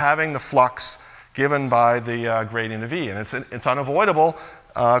consequence of having the flux given by the gradient of E, and it's unavoidable.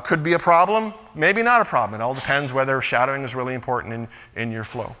 Could be a problem, maybe not a problem. It all depends whether shadowing is really important in your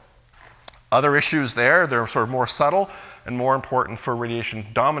flow. Other issues there, they're sort of more subtle and more important for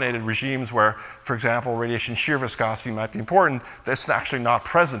radiation-dominated regimes where, for example, radiation shear viscosity might be important. That's actually not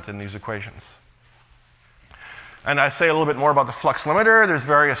present in these equations. And I say a little bit more about the flux limiter. There's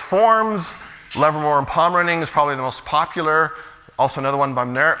various forms. Livermore and Pomeranian is probably the most popular. Also another one by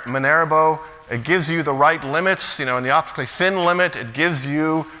Minerbo. It gives you the right limits. In the optically thin limit, it gives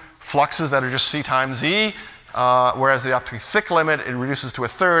you fluxes that are just C times E. Whereas the optically thick limit, it reduces to a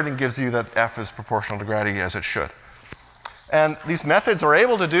third and gives you that F is proportional to grad E as it should. And these methods are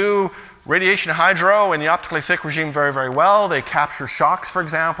able to do radiation hydro in the optically thick regime very, very well. They capture shocks, for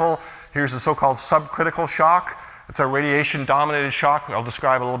example. Here's the so-called subcritical shock. It's a radiation-dominated shock. I'll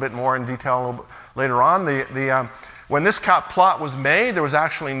describe a little bit more in detail a little bit later on. When this plot was made, there was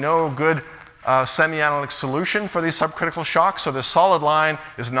actually no good semi-analytic solution for these subcritical shocks. So the solid line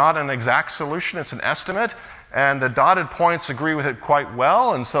is not an exact solution, it's an estimate. And the dotted points agree with it quite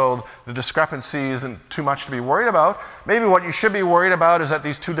well, and so the discrepancy isn't too much to be worried about. Maybe what you should be worried about is that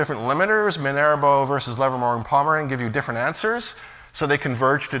these two different limiters, Minerbo versus Livermore and Pomeranian, give you different answers, so they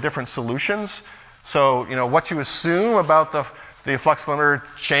converge to different solutions. So, what you assume about the flux limiter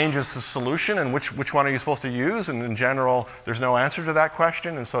changes the solution, and which one are you supposed to use? And in general, there's no answer to that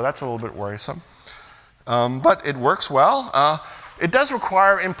question, and so that's a little bit worrisome. But it works well. It does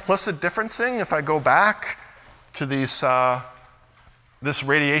require implicit differencing. If I go back to this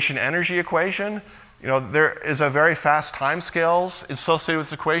radiation energy equation, there is a very fast time scales associated with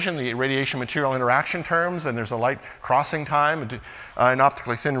this equation, the radiation material interaction terms, and there's a light crossing time in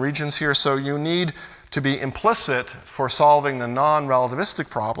optically thin regions here. So you need to be implicit for solving the non-relativistic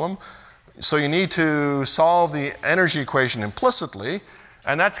problem. So you need to solve the energy equation implicitly,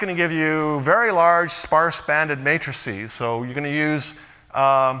 and that's going to give you very large sparse-banded matrices. So you're going to use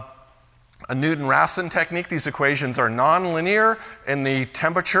a Newton-Raphson technique. These equations are nonlinear in the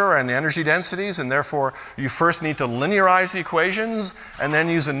temperature and the energy densities, and therefore you first need to linearize the equations and then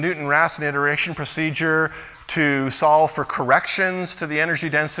use a Newton-Raphson iteration procedure to solve for corrections to the energy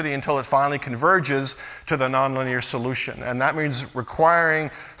density until it finally converges to the nonlinear solution. And that means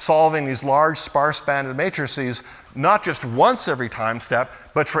solving these large sparse-banded matrices not just once every time step,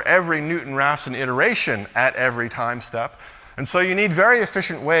 but for every Newton-Raphson iteration at every time step. And so you need very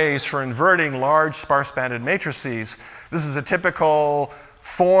efficient ways for inverting large sparse-banded matrices. This is a typical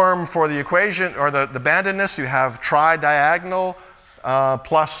form for the equation, or the bandedness. You have tri-diagonal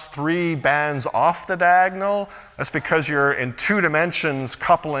plus 3 bands off the diagonal. That's because you're in 2 dimensions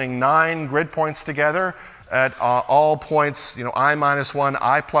coupling 9 grid points together at all points, I minus 1,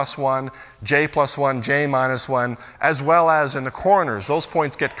 I plus 1, j plus 1, j minus 1, as well as in the corners. Those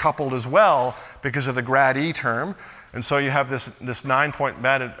points get coupled as well because of the grad E term. And so you have this 9-point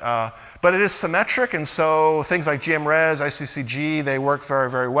banded, but it is symmetric, and so things like GMRes, ICCG, they work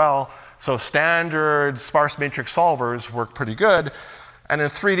very, very well. So standard sparse matrix solvers work pretty good. And in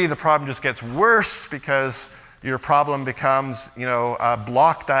 3D, the problem just gets worse because your problem becomes, a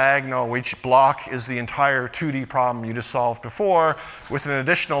block diagonal. Each block is the entire 2D problem you just solved before, with an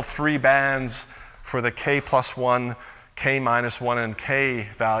additional 3 bands for the k plus 1, k minus 1, and k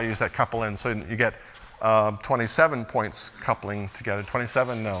values that couple in. So you get 27 points coupling together.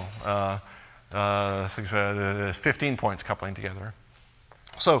 27, no. 15 points coupling together.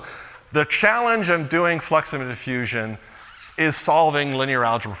 So the challenge of doing flux-limited diffusion is solving linear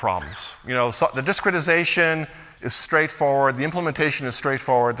algebra problems. So the discretization is straightforward. The implementation is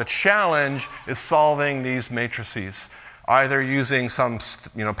straightforward. The challenge is solving these matrices, either using some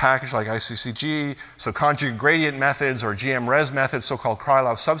package like ICCG, so conjugate gradient methods, or GMRes methods, so-called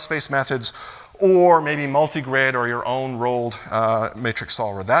Krylov subspace methods, or maybe multigrid or your own rolled matrix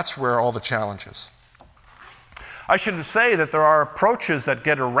solver. That's where all the challenge is. I should say that there are approaches that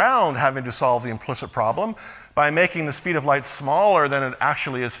get around having to solve the implicit problem by making the speed of light smaller than it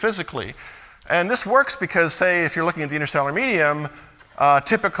actually is physically. And this works because, say, if you're looking at the interstellar medium,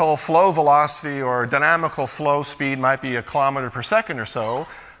 typical flow velocity or dynamical flow speed might be 1 kilometer per second or so.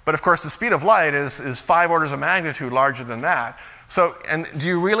 But of course, the speed of light is 5 orders of magnitude larger than that. So, and do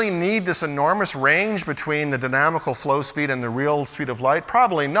you really need this enormous range between the dynamical flow speed and the real speed of light?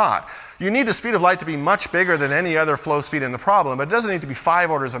 Probably not. You need the speed of light to be much bigger than any other flow speed in the problem, but it doesn't need to be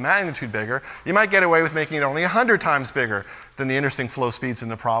 5 orders of magnitude bigger. You might get away with making it only 100 times bigger than the interesting flow speeds in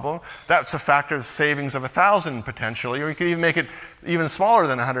the problem. That's a factor of savings of 1,000 potentially, or you could even make it even smaller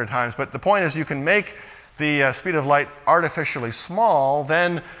than 100 times. But the point is, you can make the speed of light artificially small,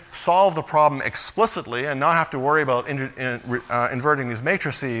 then solve the problem explicitly and not have to worry about inverting these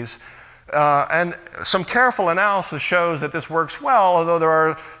matrices. And some careful analysis shows that this works well, although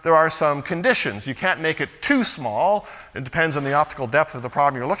there are some conditions. You can't make it too small. It depends on the optical depth of the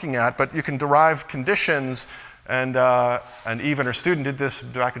problem you're looking at, but you can derive conditions, and Eve and her student did this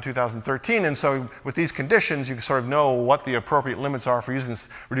back in 2013, and so with these conditions, you can sort of know what the appropriate limits are for using this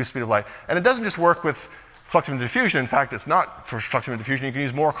reduced speed of light. And it doesn't just work with flux-limited diffusion. In fact, it's not for flux-limited diffusion. You can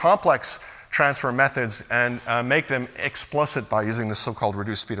use more complex transfer methods and make them explicit by using this so-called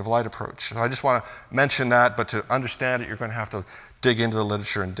reduced speed of light approach. So I just want to mention that, but to understand it, you're going to have to dig into the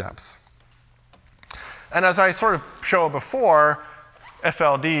literature in depth. And as I sort of showed before,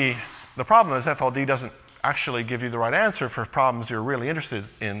 FLD, the problem is FLD doesn't actually give you the right answer for problems you're really interested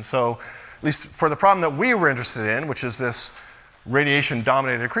in. So at least for the problem that we were interested in, which is this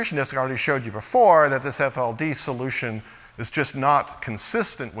radiation-dominated accretion disk, I already showed you before that this FLD solution is just not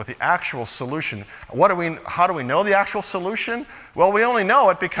consistent with the actual solution. How do we know the actual solution? Well, we only know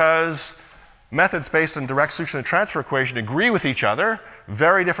it because methods based on direct solution of the transfer equation agree with each other.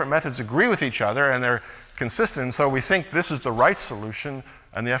 Very different methods agree with each other, and they're consistent. And so we think this is the right solution,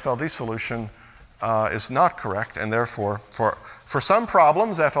 and the FLD solution is not correct, and therefore, for some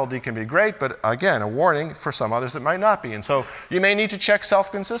problems, FLD can be great, but again, a warning, for some others it might not be. And so you may need to check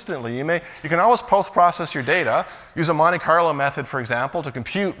self-consistently. You can always post-process your data, use a Monte Carlo method, for example, to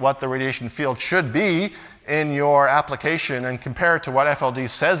compute what the radiation field should be in your application and compare it to what FLD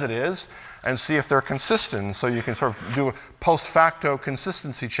says it is, and see if they're consistent. So you can sort of do post-facto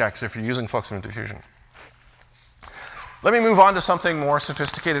consistency checks if you're using flux-limited diffusion. Let me move on to something more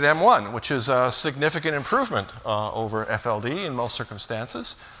sophisticated, M1, which is a significant improvement over FLD in most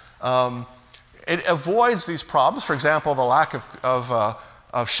circumstances. It avoids these problems, for example, the lack of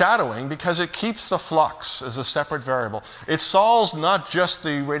shadowing because it keeps the flux as a separate variable. It solves not just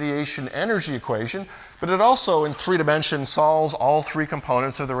the radiation energy equation, but it also, in 3 dimensions, solves all 3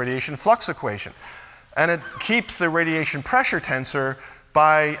 components of the radiation flux equation. And it keeps the radiation pressure tensor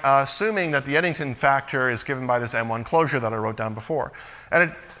by assuming that the Eddington factor is given by this M1 closure that I wrote down before.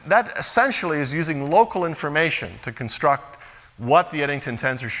 And that essentially is using local information to construct what the Eddington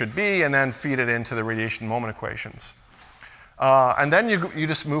tensor should be and then feed it into the radiation moment equations. And then you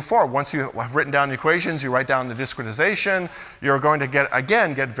just move forward. Once you have written down the equations, you write down the discretization. You're going to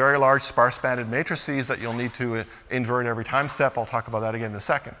get very large sparse-banded matrices that you'll need to invert every time step. I'll talk about that again in a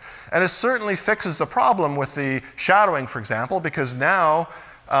second. And it certainly fixes the problem with the shadowing, for example, because now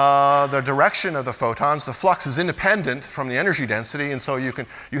the direction of the photons, the flux is independent from the energy density, and so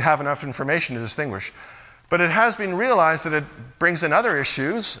you have enough information to distinguish. But it has been realized that it brings in other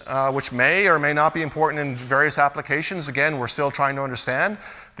issues, which may or may not be important in various applications. Again, we're still trying to understand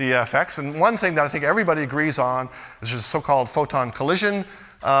the effects. And one thing that I think everybody agrees on is the so-called photon collision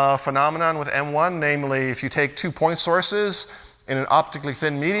phenomenon with M1, namely if you take 2 point sources in an optically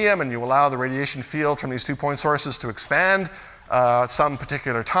thin medium and you allow the radiation field from these 2 point sources to expand at some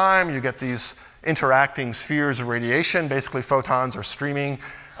particular time, you get these interacting spheres of radiation. Basically, photons are streaming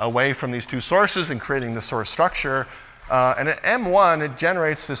away from these 2 sources and creating the source structure. And at M1, it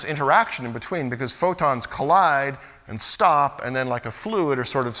generates this interaction in between because photons collide and stop, and then like a fluid are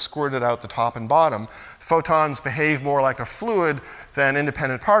sort of squirted out the top and bottom. Photons behave more like a fluid than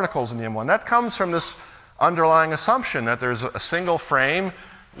independent particles in the M1. That comes from this underlying assumption that there's a single frame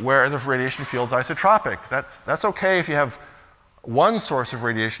where the radiation field's isotropic. That's okay if you have one source of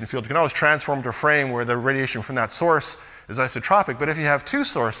radiation field. You can always transform to a frame where the radiation from that source is isotropic. But if you have 2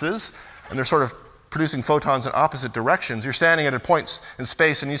 sources, and they're sort of producing photons in opposite directions, you're standing at a point in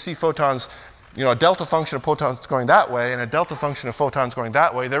space and you see photons, a delta function of photons going that way and a delta function of photons going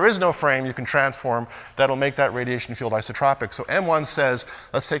that way. There is no frame you can transform that'll make that radiation field isotropic. So M1 says,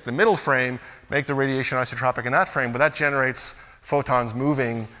 let's take the middle frame, make the radiation isotropic in that frame, but that generates photons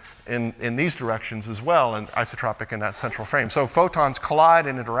moving in these directions as well, and isotropic in that central frame. So photons collide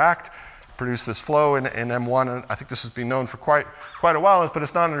and interact, produce this flow in M1, and I think this has been known for quite a while, but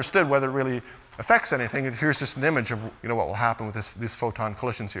it's not understood whether it really affects anything. And here's just an image of what will happen with these photon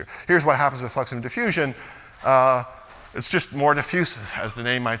collisions here. Here's what happens with fluximum diffusion. It's just more diffuse, as the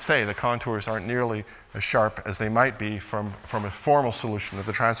name might say. The contours aren't nearly as sharp as they might be from a formal solution of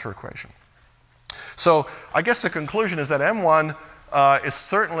the transfer equation. So I guess the conclusion is that M1 is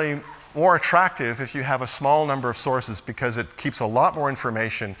certainly more attractive if you have a small number of sources because it keeps a lot more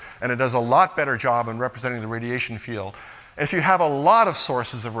information and it does a lot better job in representing the radiation field. And if you have a lot of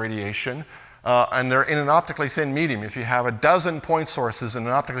sources of radiation and they're in an optically thin medium, if you have a dozen point sources in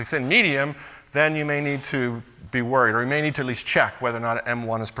an optically thin medium, then you may need to be worried, or you may need to at least check whether or not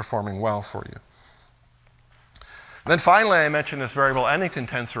M1 is performing well for you. And then finally, I mentioned this variable Eddington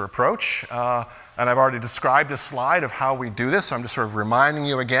tensor approach. And I've already described this slide of how we do this. I'm just sort of reminding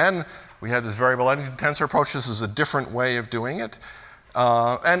you again. We have this variable Eddington tensor approach. This is a different way of doing it.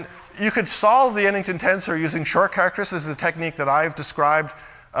 And you could solve the Eddington tensor using short characteristics. This is the technique that I've described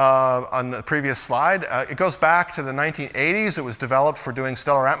on the previous slide. It goes back to the 1980s. It was developed for doing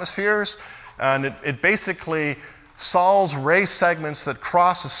stellar atmospheres. And it basically solves ray segments that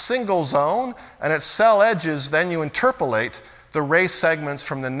cross a single zone. And at cell edges, then you interpolate the ray segments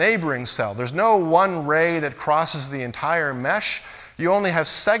from the neighboring cell. There's no one ray that crosses the entire mesh. You only have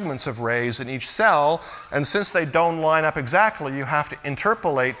segments of rays in each cell, and since they don't line up exactly, you have to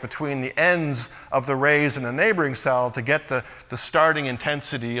interpolate between the ends of the rays in the neighboring cell to get the starting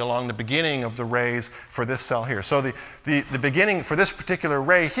intensity along the beginning of the rays for this cell here. So the beginning for this particular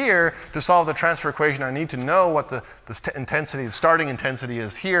ray here, to solve the transfer equation, I need to know what the starting intensity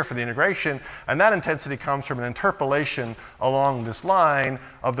is here for the integration, and that intensity comes from an interpolation along this line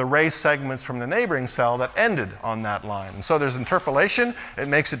of the ray segments from the neighboring cell that ended on that line. And so there's interpolation. It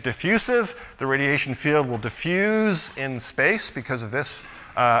makes it diffusive. The radiation field will diffuse in space because of this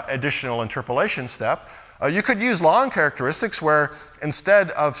additional interpolation step. You could use long characteristics where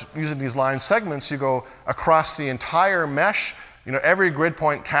instead of using these line segments, you go across the entire mesh. Every grid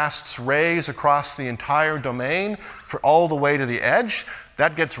point casts rays across the entire domain for all the way to the edge.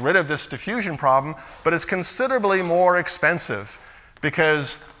 That gets rid of this diffusion problem, but it's considerably more expensive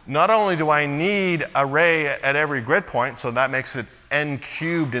because not only do I need a ray at every grid point, so that makes it n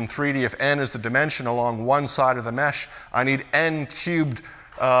cubed in 3D. If n is the dimension along one side of the mesh, I need n cubed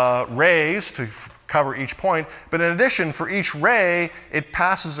rays to cover each point. But in addition, for each ray, it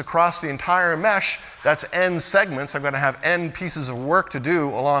passes across the entire mesh. That's n segments. I'm going to have n pieces of work to do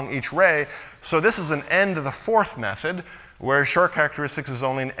along each ray. So this is an n to the 4th method, whereas short characteristics is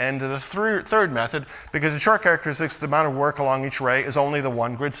only an n to the third method, because in short characteristics, the amount of work along each ray is only the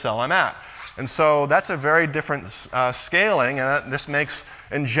one grid cell I'm at. And so that's a very different scaling, and this makes,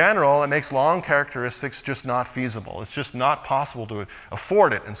 in general, it makes long characteristics just not feasible. It's just not possible to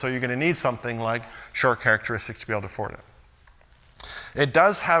afford it, and so you're going to need something like short characteristics to be able to afford it. It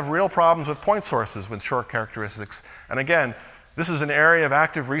does have real problems with point sources with short characteristics, and again, this is an area of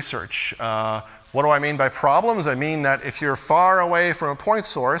active research. What do I mean by problems? I mean that if you're far away from a point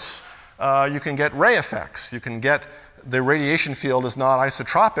source, you can get ray effects. You can get the radiation field is not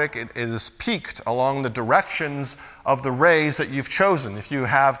isotropic, it is peaked along the directions of the rays that you've chosen. If you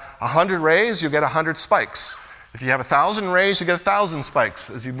have 100 rays, you get 100 spikes. If you have 1,000 rays, you get 1,000 spikes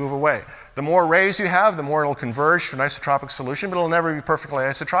as you move away. The more rays you have, the more it'll converge to an isotropic solution, but it'll never be perfectly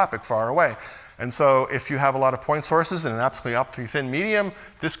isotropic far away. And so if you have a lot of point sources in an absolutely optically thin medium,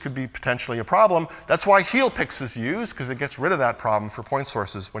 this could be potentially a problem. That's why heel picks is used, because it gets rid of that problem for point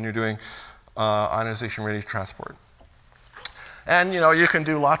sources when you're doing ionization radiation transport. And you can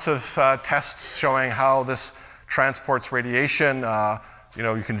do lots of tests showing how this transports radiation.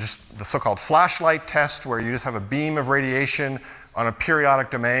 You can just, the so-called flashlight test, where you just have a beam of radiation on a periodic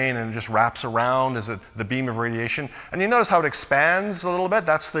domain and it just wraps around as the beam of radiation. And you notice how it expands a little bit.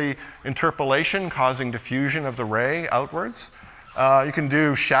 That's the interpolation causing diffusion of the ray outwards. You can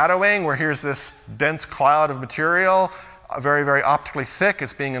do shadowing, where here's this dense cloud of material, very, very optically thick.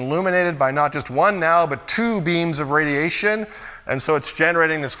 It's being illuminated by not just one now, but two beams of radiation. And so it's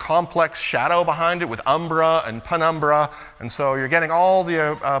generating this complex shadow behind it with umbra and penumbra. And so you're getting all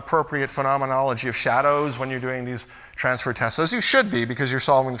the appropriate phenomenology of shadows when you're doing these transfer tests, as you should be, because you're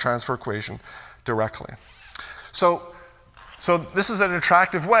solving the transfer equation directly. So this is an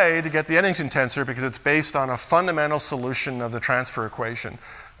attractive way to get the Eddington tensor, because it's based on a fundamental solution of the transfer equation.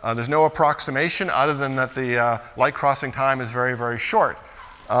 There's no approximation other than that the light crossing time is very, very short.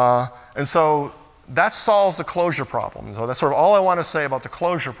 And so that solves the closure problem. So that's sort of all I want to say about the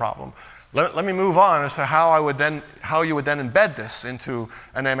closure problem. Let me move on as to how you would then embed this into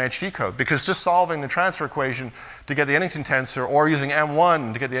an MHD code. Because just solving the transfer equation to get the Eddington tensor, or using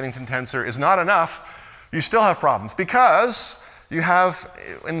M1 to get the Eddington tensor, is not enough. You still have problems, because you have,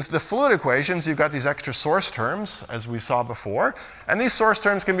 in the fluid equations, you've got these extra source terms, as we saw before, and these source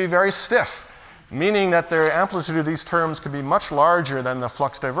terms can be very stiff, meaning that the amplitude of these terms could be much larger than the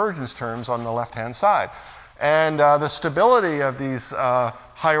flux divergence terms on the left-hand side. And the stability of these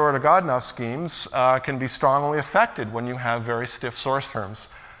higher-order Godunov schemes can be strongly affected when you have very stiff source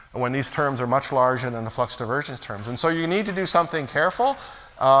terms, when these terms are much larger than the flux divergence terms. And so you need to do something careful.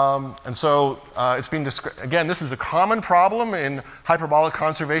 And so it's been described, again, this is a common problem in hyperbolic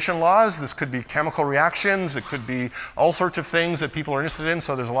conservation laws. This could be chemical reactions, it could be all sorts of things that people are interested in.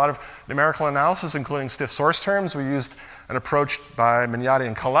 So there's a lot of numerical analysis, including stiff source terms. We used an approach by Mignati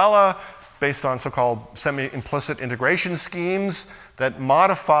and Colella based on so-called semi-implicit integration schemes that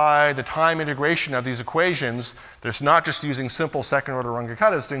modify the time integration of these equations. There's not just using simple second-order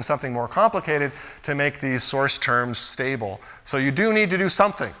Runge-Kutta, it's doing something more complicated to make these source terms stable. So you do need to do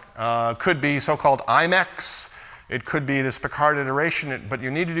something. Could be so-called IMEX, it could be this Picard iteration, but you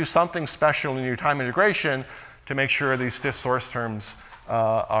need to do something special in your time integration to make sure these stiff source terms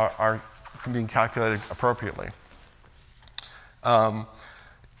are being calculated appropriately.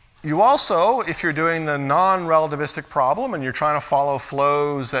 You also, if you're doing the non-relativistic problem and you're trying to follow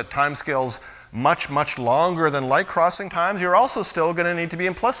flows at timescales much, much longer than light crossing times, you're also still going to need to be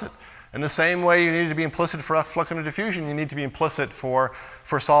implicit. In the same way you need to be implicit for flux and diffusion, you need to be implicit for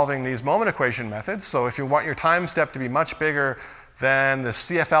solving these moment equation methods. So if you want your time step to be much bigger than the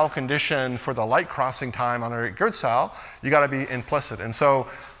CFL condition for the light crossing time on a grid cell, you got to be implicit. And so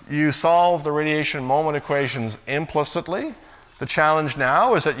you solve the radiation moment equations implicitly. The challenge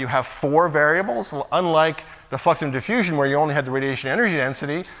now is that you have 4 variables, unlike the flux and diffusion where you only had the radiation energy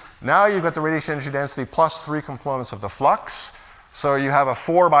density. Now you've got the radiation energy density plus 3 components of the flux. So you have a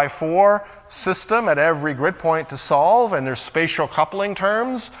 4x4 system at every grid point to solve, and there's spatial coupling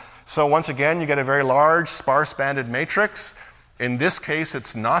terms. So once again, you get a very large sparse banded matrix. In this case,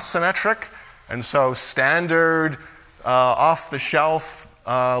 it's not symmetric, and so standard off-the-shelf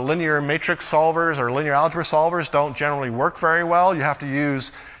linear matrix solvers or linear algebra solvers don't generally work very well. You have to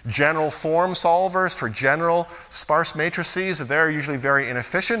use general form solvers for general sparse matrices. They're usually very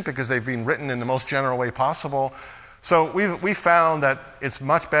inefficient because they've been written in the most general way possible. So we found that it's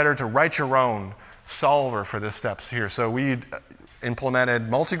much better to write your own solver for the steps here. So we implemented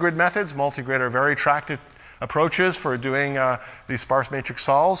multigrid methods. Multigrid are very attractive approaches for doing these sparse matrix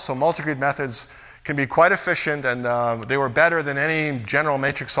solves. So multigrid methods can be quite efficient, and they were better than any general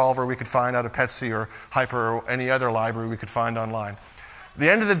matrix solver we could find out of PETSC or Hyper or any other library we could find online. At the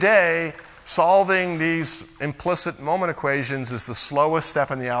end of the day, solving these implicit moment equations is the slowest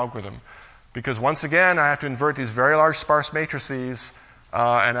step in the algorithm, because once again, I have to invert these very large sparse matrices,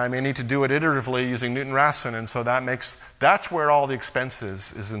 and I may need to do it iteratively using Newton-Raphson, and so that's where all the expense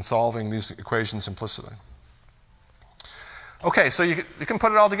is in solving these equations implicitly. Okay, so you can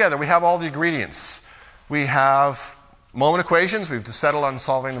put it all together. We have all the ingredients. We have moment equations. We've settled on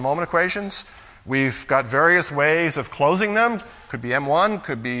solving the moment equations. We've got various ways of closing them. Could be M1,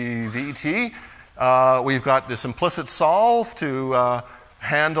 could be VET. We've got this implicit solve to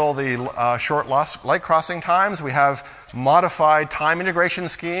handle the short light crossing times. We have modified time integration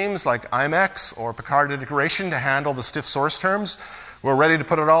schemes like IMEX or Picard integration to handle the stiff source terms. We're ready to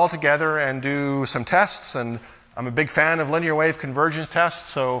put it all together and do some tests, and I'm a big fan of linear wave convergence tests,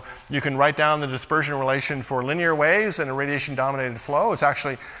 so you can write down the dispersion relation for linear waves in a radiation-dominated flow. It's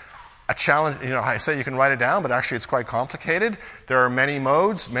actually a challenge. I say you can write it down, but actually it's quite complicated. There are many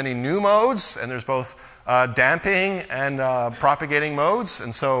modes, many new modes, and there's both damping and propagating modes,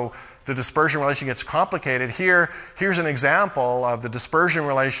 and so the dispersion relation gets complicated. Here's an example of the dispersion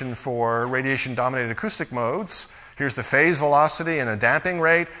relation for radiation-dominated acoustic modes. Here's the phase velocity and a damping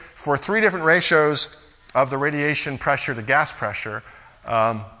rate for 3 different ratios of the radiation pressure to gas pressure.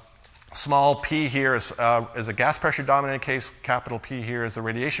 Small p here is a gas pressure dominated case, capital P here is the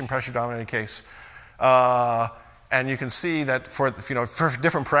radiation pressure dominated case. And you can see that for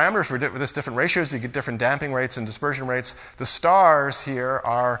different parameters, for different ratios, you get different damping rates and dispersion rates. The stars here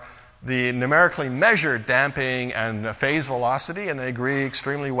are the numerically measured damping and phase velocity, and they agree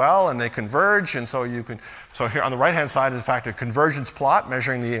extremely well, and they converge. And so here on the right-hand side is in fact a convergence plot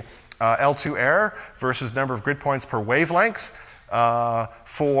measuring the L2 error versus number of grid points per wavelength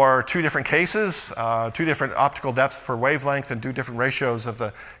for 2 different cases, 2 different optical depths per wavelength, and 2 different ratios of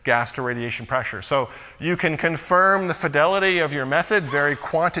the gas to radiation pressure. So you can confirm the fidelity of your method very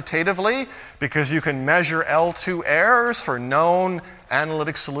quantitatively because you can measure L2 errors for known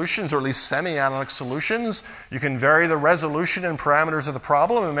analytic solutions, or at least semi-analytic solutions. You can vary the resolution and parameters of the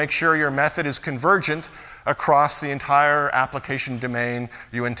problem and make sure your method is convergent across the entire application domain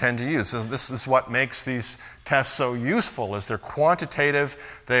you intend to use. So this is what makes these tests so useful, is they're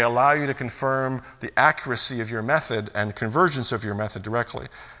quantitative. They allow you to confirm the accuracy of your method and convergence of your method directly.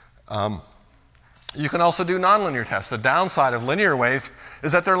 You can also do nonlinear tests. The downside of linear wave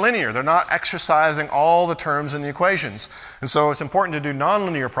is that they're linear. They're not exercising all the terms in the equations. And so it's important to do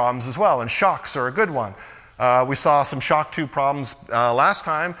nonlinear problems as well, and shocks are a good one. We saw some shock tube problems last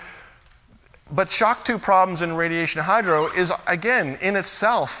time. But shock tube problems in radiation hydro is, again, in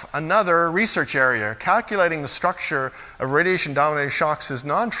itself another research area. Calculating the structure of radiation-dominated shocks is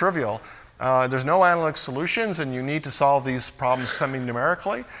non-trivial. There's no analytic solutions, and you need to solve these problems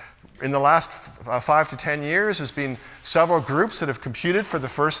semi-numerically. In the last 5 to 10 years, there's been several groups that have computed for the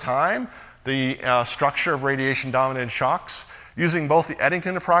first time the structure of radiation-dominated shocks using both the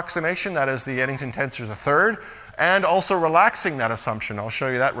Eddington approximation, that is the Eddington tensors a third, and also relaxing that assumption. I'll show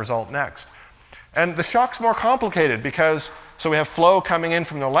you that result next. And the shock's more complicated because, so we have flow coming in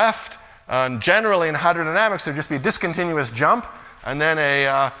from the left. Generally in hydrodynamics, there'd just be a discontinuous jump and then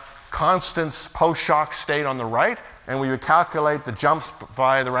a constant post-shock state on the right. And we would calculate the jumps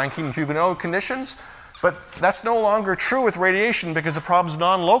via the Rankine-Huguenot conditions. But that's no longer true with radiation because the problem's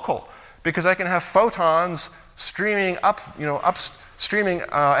non-local. Because I can have photons streaming streaming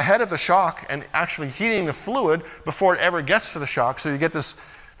ahead of the shock and actually heating the fluid before it ever gets to the shock. So you get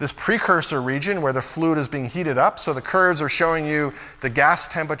this precursor region where the fluid is being heated up. So the curves are showing you the gas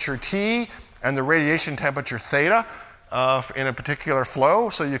temperature T and the radiation temperature theta in a particular flow.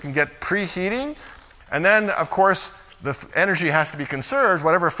 So you can get preheating. And then, of course, the energy has to be conserved.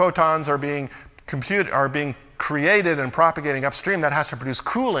 Whatever photons are being created and propagating upstream, that has to produce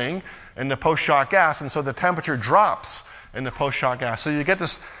cooling in the post-shock gas. And so the temperature drops in the post-shock gas. So you get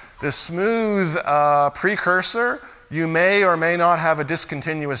this smooth precursor. You may or may not have a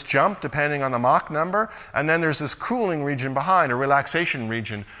discontinuous jump depending on the Mach number. And then there's this cooling region behind, a relaxation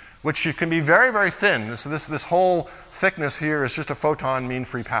region, which can be very, very thin. So this whole thickness here is just a photon mean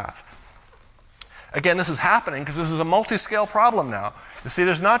free path. Again, this is happening because this is a multi-scale problem now. You see,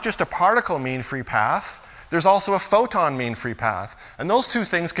 there's not just a particle mean free path, there's also a photon mean free path. And those two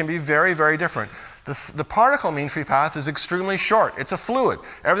things can be very, very different. The particle mean free path is extremely short. It's a fluid.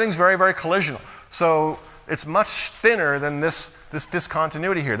 Everything's very, very collisional. So it's much thinner than this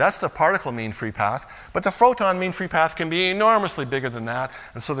discontinuity here. That's the particle mean free path. But the photon mean free path can be enormously bigger than that.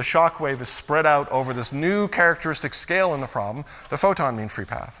 And so the shock wave is spread out over this new characteristic scale in the problem, the photon mean free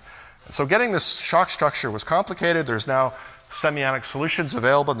path. So getting this shock structure was complicated. There's now semianalytic solutions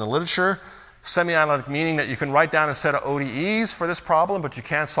available in the literature. Semianalytic meaning that you can write down a set of ODEs for this problem, but you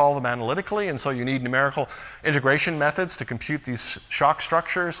can't solve them analytically, and so you need numerical integration methods to compute these shock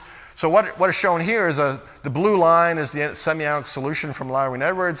structures. So what is shown here is the blue line is the semianalytic solution from Lowry and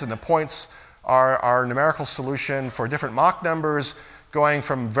Edwards, and the points are our numerical solution for different Mach numbers, going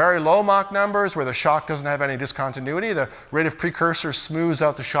from very low Mach numbers where the shock doesn't have any discontinuity. The rate of precursor smooths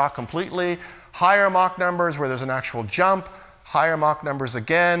out the shock completely. Higher Mach numbers where there's an actual jump. Higher Mach numbers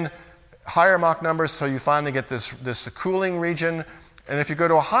again. Higher Mach numbers till you finally get this cooling region. And if you go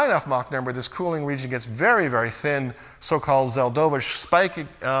to a high enough Mach number, this cooling region gets very, very thin. So-called Zeldovich spike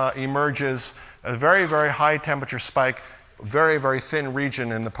emerges. A very, very high temperature spike. Very, very thin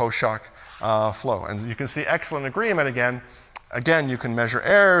region in the post-shock flow. And you can see excellent agreement again. Again, you can measure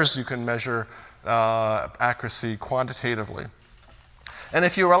errors, you can measure accuracy quantitatively. And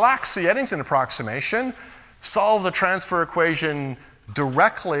if you relax the Eddington approximation, solve the transfer equation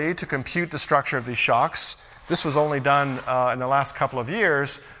directly to compute the structure of these shocks, this was only done in the last couple of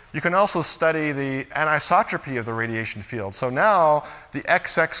years, you can also study the anisotropy of the radiation field. So now the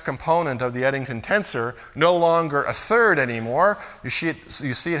XX component of the Eddington tensor, no longer a third anymore, you see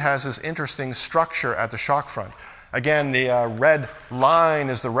it has this interesting structure at the shock front. Again, the red line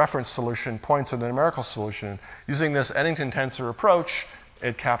is the reference solution, points to the numerical solution. Using this Eddington tensor approach,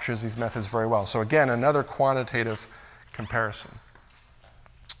 it captures these methods very well. So again, another quantitative comparison.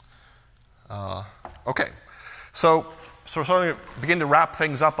 Okay, so we're starting to begin to wrap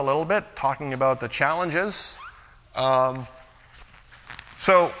things up a little bit, talking about the challenges.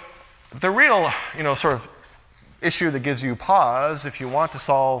 So the real, sort of issue that gives you pause if you want to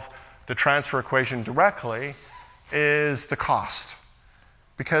solve the transfer equation directly is the cost.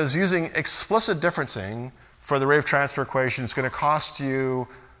 Because using explicit differencing for the rate of transfer equation is going to cost you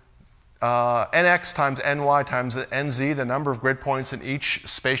nx times ny times nz, the number of grid points in each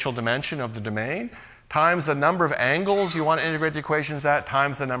spatial dimension of the domain, times the number of angles you want to integrate the equations at,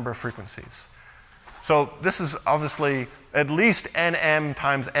 times the number of frequencies. So this is obviously at least nm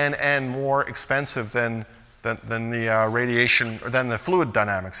times nn more expensive than the radiation, or than the fluid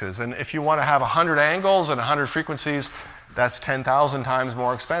dynamics is. And if you want to have 100 angles and 100 frequencies, that's 10,000 times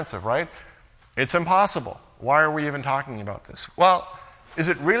more expensive, right? It's impossible. Why are we even talking about this? Well, is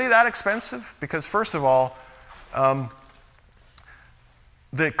it really that expensive? Because first of all,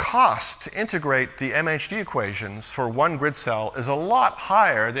 the cost to integrate the MHD equations for one grid cell is a lot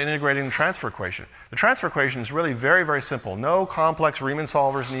higher than integrating the transfer equation. The transfer equation is really very, very simple. No complex Riemann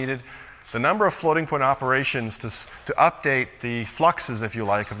solvers needed. The number of floating point operations to update the fluxes, if you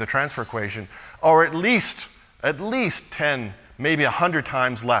like, of the transfer equation are at least 10, maybe 100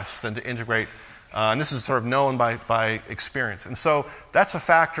 times less than to integrate. And this is sort of known by experience. And so that's a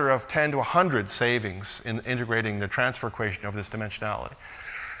factor of 10 to 100 savings in integrating the transfer equation over this dimensionality.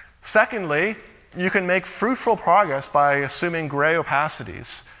 Secondly, you can make fruitful progress by assuming gray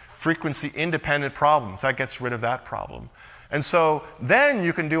opacities, frequency-independent problems. That gets rid of that problem. And so then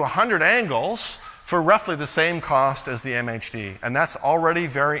you can do 100 angles for roughly the same cost as the MHD. And that's already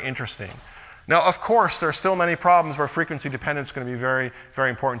very interesting. Now, of course, there are still many problems where frequency dependence is going to be very, very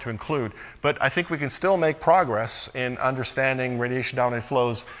important to include. But I think we can still make progress in understanding radiation-dominated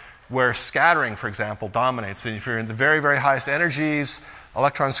flows where scattering, for example, dominates. And if you're in the very, very highest energies,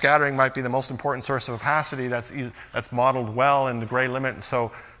 electron scattering might be the most important source of opacity. That's modeled well in the gray limit. And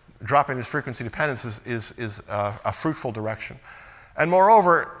so dropping this frequency dependence is a fruitful direction. And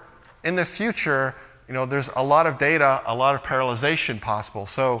moreover, in the future, there's a lot of data, a lot of parallelization possible.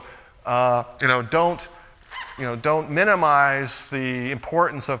 So don't minimize the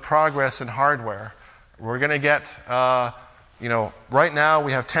importance of progress in hardware. We're going to get, right now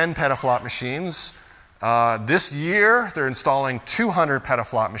we have 10 petaflop machines. This year, they're installing 200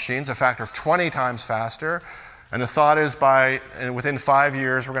 petaflop machines, a factor of 20 times faster. And the thought is within 5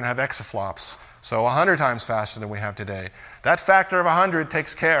 years, we're going to have exaflops, so 100 times faster than we have today. That factor of 100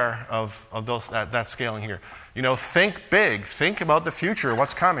 takes care of that scaling here. Think big. Think about the future,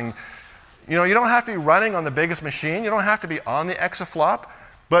 what's coming. You don't have to be running on the biggest machine. You don't have to be on the exaflop,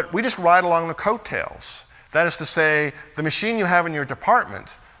 but we just ride along the coattails. That is to say, the machine you have in your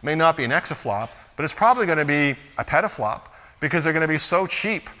department may not be an exaflop, but it's probably going to be a petaflop because they're going to be so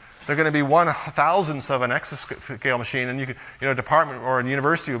cheap. They're going to be 1/1000th of an exascale machine, and a department or a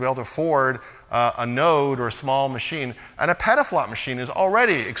university will be able to afford a node or a small machine. And a petaflop machine is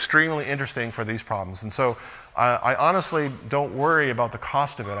already extremely interesting for these problems. And so I honestly don't worry about the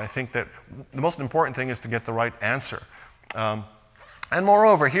cost of it. I think that the most important thing is to get the right answer. And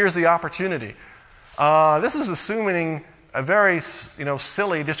moreover, here's the opportunity. This is assuming a very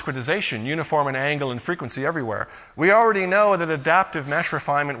silly discretization, uniform in angle and frequency everywhere. We already know that adaptive mesh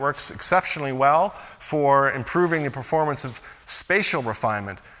refinement works exceptionally well for improving the performance of spatial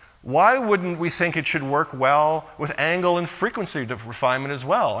refinement. Why wouldn't we think it should work well with angle and frequency refinement as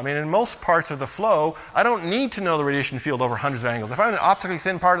well? I mean, in most parts of the flow, I don't need to know the radiation field over hundreds of angles. If I'm in an optically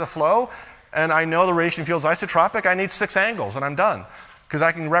thin part of the flow and I know the radiation field is isotropic, I need 6 angles and I'm done, because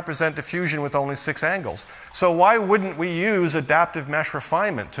I can represent diffusion with only 6 angles. So why wouldn't we use adaptive mesh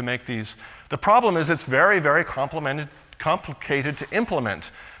refinement to make these? The problem is it's very, very complicated to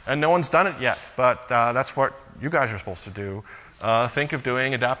implement, and no one's done it yet, but that's what you guys are supposed to do. Think of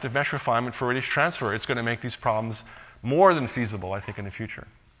doing adaptive mesh refinement for radiation transfer. It's going to make these problems more than feasible, I think, in the future.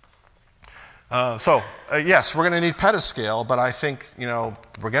 Yes, we're going to need petascale, but I think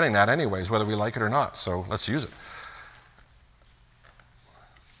we're getting that anyways, whether we like it or not, so let's use it.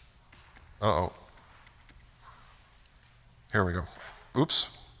 Uh-oh. Here we go. Oops.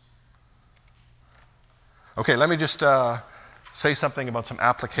 Okay, let me just say something about some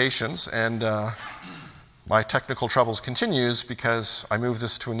applications, and my technical troubles continues because I moved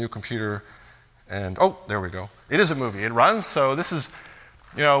this to a new computer, and oh, there we go. It is a movie. It runs, so this is,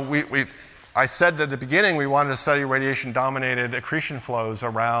 I said that at the beginning we wanted to study radiation-dominated accretion flows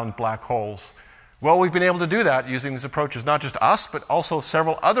around black holes. Well, we've been able to do that using these approaches. Not just us, but also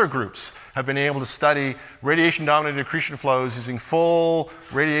several other groups have been able to study radiation-dominated accretion flows using full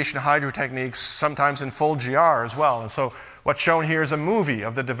radiation hydro techniques, sometimes in full GR as well. And so what's shown here is a movie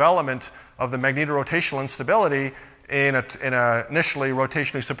of the development of the magnetorotational instability in a initially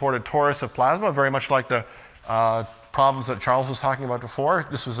rotationally supported torus of plasma, very much like the problems that Charles was talking about before.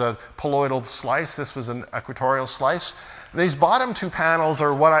 This was a poloidal slice. This was an equatorial slice. These bottom 2 panels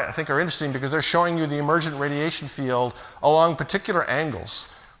are what I think are interesting because they're showing you the emergent radiation field along particular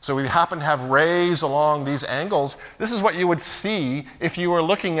angles. So we happen to have rays along these angles. This is what you would see if you were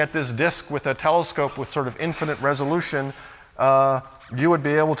looking at this disk with a telescope with sort of infinite resolution. You would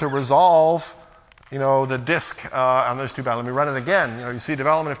be able to resolve the disk on those 2 panels. Let me run it again. You see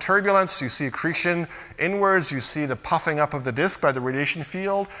development of turbulence, you see accretion inwards, you see the puffing up of the disk by the radiation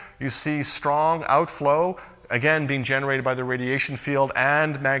field, you see strong outflow, again being generated by the radiation field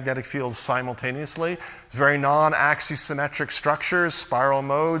and magnetic fields simultaneously. It's very non-axisymmetric structures, spiral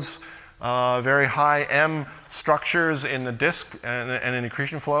modes, very high M structures in the disk and in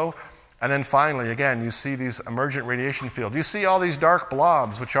accretion flow. And then finally, again, you see these emergent radiation field. You see all these dark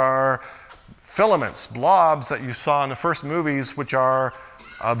blobs, which are filaments, blobs that you saw in the first movies, which are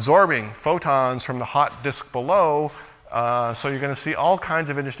absorbing photons from the hot disk below. So you're going to see all kinds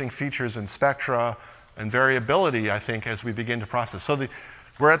of interesting features in spectra and variability, I think, as we begin to process. So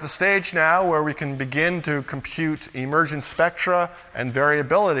we're at the stage now where we can begin to compute emergent spectra and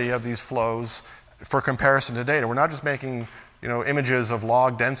variability of these flows for comparison to data. We're not just making images of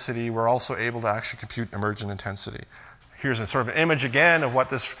log density, we're also able to actually compute emergent intensity. Here's a sort of an image again of what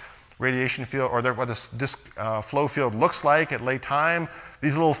this radiation field, or what this disk flow field looks like at late time.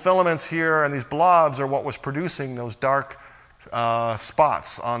 These little filaments here and these blobs are what was producing those dark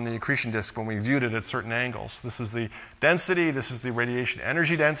spots on the accretion disk when we viewed it at certain angles. This is the density, this is the radiation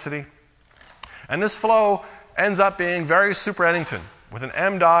energy density. And this flow ends up being very super Eddington with an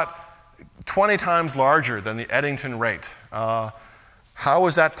m dot 20 times larger than the Eddington rate. How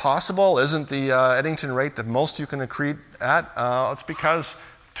is that possible? Isn't the Eddington rate that most you can accrete at? It's because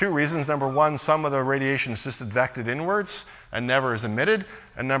 2 reasons. Number 1, some of the radiation is just advected inwards and never is emitted.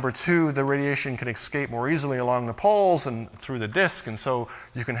 And number 2, the radiation can escape more easily along the poles and through the disk. And so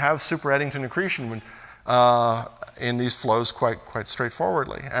you can have super Eddington accretion when, in these flows quite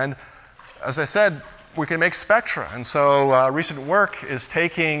straightforwardly. And as I said, we can make spectra. And so recent work is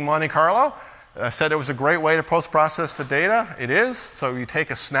taking Monte Carlo. I said it was a great way to post-process the data. It is. So you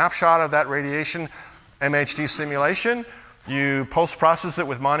take a snapshot of that radiation MHD simulation. You post-process it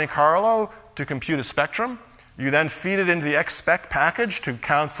with Monte Carlo to compute a spectrum. You then feed it into the XSpec package to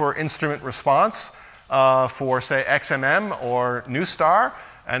count for instrument response for, say, XMM or NuStar.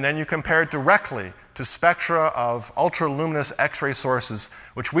 And then you compare it directly to spectra of ultraluminous X-ray sources,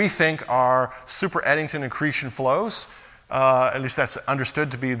 which we think are super Eddington accretion flows. At least that's understood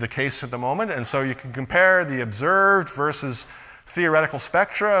to be the case at the moment. And so you can compare the observed versus theoretical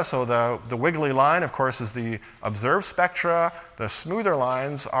spectra. So the wiggly line, of course, is the observed spectra. The smoother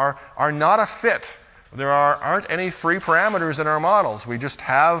lines are not a fit. There aren't any free parameters in our models. We just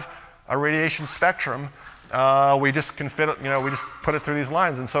have a radiation spectrum. We just can fit it, we just put it through these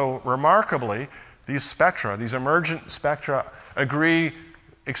lines. And so remarkably, these spectra, these emergent spectra, agree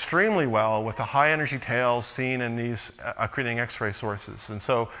extremely well with the high energy tails seen in these accreting X-ray sources. And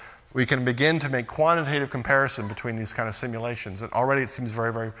so we can begin to make quantitative comparison between these kind of simulations. And already it seems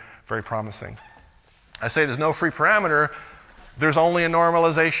very, very, very promising. I say there's no free parameter, there's only a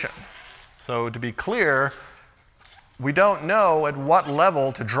normalization. So to be clear, we don't know at what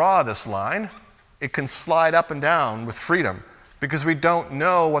level to draw this line. It can slide up and down with freedom because we don't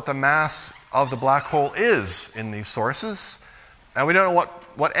know what the mass of the black hole is in these sources, and we don't know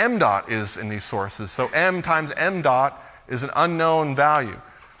what m dot is in these sources. So m times m dot is an unknown value.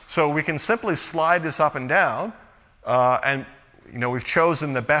 So we can simply slide this up and down, and we've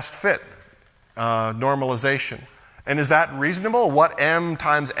chosen the best fit normalization. And is that reasonable? What m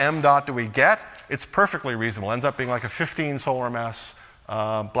times m dot do we get? It's perfectly reasonable. It ends up being like a 15 solar mass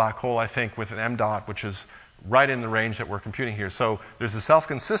black hole, I think, with an m dot, which is right in the range that we're computing here. So there's a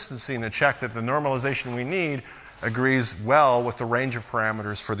self-consistency in the check that the normalization we need agrees well with the range of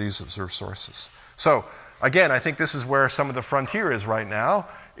parameters for these observed sources. So again, I think this is where some of the frontier is right now,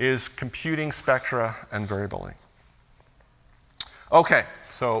 is computing spectra and variability. Okay,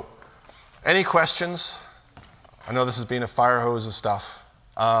 so any questions? I know this has been a fire hose of stuff.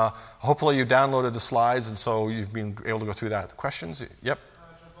 Hopefully you downloaded the slides, and so you've been able to go through that. Questions? Yep. Just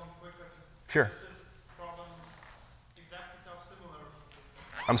one quick question. Sure. Is this problem exactly self-similar?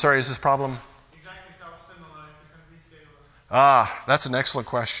 I'm sorry, is this problem? Exactly self-similar if you can rescale it. That's an excellent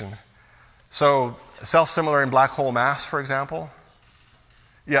question. So self-similar in black hole mass, for example?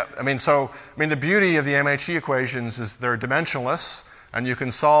 Yeah, the beauty of the MHE equations is they're dimensionless, and you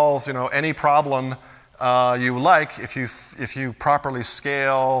can solve, any problem you like if you properly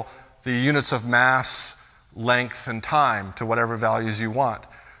scale the units of mass, length, and time to whatever values you want.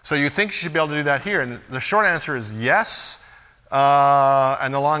 So you think you should be able to do that here, and the short answer is yes,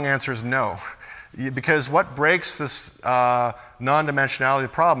 and the long answer is no. Because what breaks this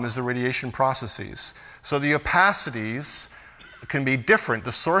non-dimensionality problem is the radiation processes. So the opacities can be different.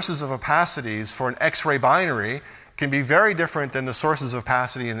 The sources of opacities for an X-ray binary can be very different than the sources of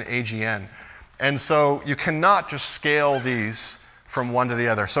opacity in an AGN. And so you cannot just scale these from one to the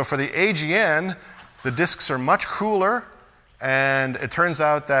other. So for the AGN, the disks are much cooler, and it turns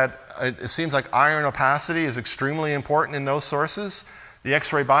out that it seems like iron opacity is extremely important in those sources. The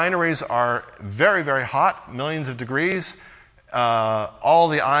X-ray binaries are very, very hot, millions of degrees. All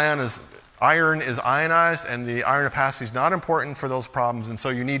the iron is ionized, and the iron opacity is not important for those problems. And so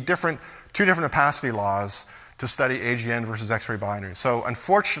you need two different opacity laws to study AGN versus X-ray binaries. So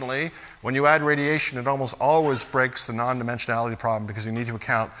unfortunately, when you add radiation, it almost always breaks the non-dimensionality problem because you need to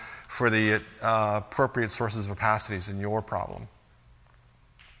account for the appropriate sources of opacities in your problem.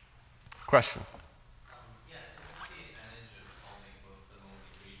 Question? Yeah, so what's the advantage of solving both the mode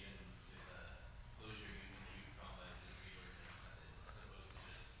equations with closure you can do from a discrete ordinance method as opposed to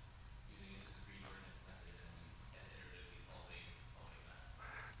just using a discrete ordinance method and iteratively solving that?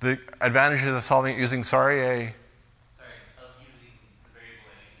 The advantages of solving using, of using the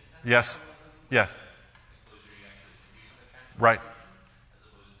variable and yes. Yes. Closure you actually compute the transfer Right. equation as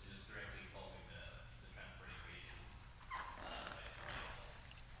opposed to just directly solving the transport equation.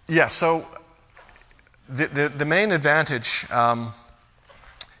 Yeah, so the main advantage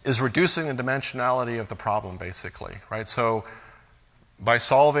is reducing the dimensionality of the problem, basically, right? So by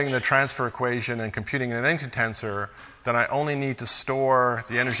solving the transfer equation and computing an energy tensor, then I only need to store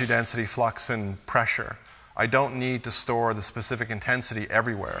the energy density, flux, and pressure. I don't need to store the specific intensity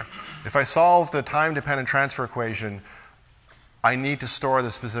everywhere. If I solve the time-dependent transfer equation, I need to store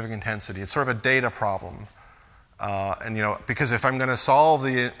the specific intensity. It's sort of a data problem. Because if I'm going to solve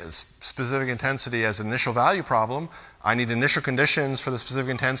the specific intensity as an initial value problem, I need initial conditions for the specific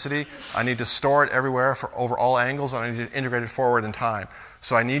intensity. I need to store it everywhere over all angles, and I need to integrate it forward in time.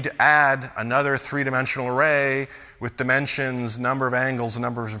 So I need to add another three-dimensional array with dimensions, number of angles, and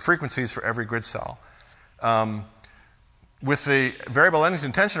numbers of frequencies for every grid cell. With the variable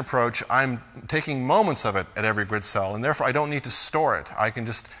energy tension approach, I'm taking moments of it at every grid cell, and therefore I don't need to store it. I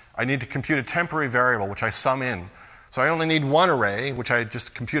need to compute a temporary variable, which I sum in. So I only need one array, which I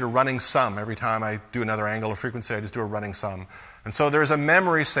just compute a running sum. Every time I do another angle or frequency, I just do a running sum. And so there's a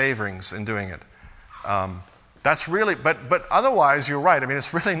memory savings in doing it. That's really, but otherwise, you're right.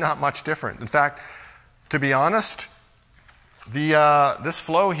 It's really not much different. In fact, to be honest, this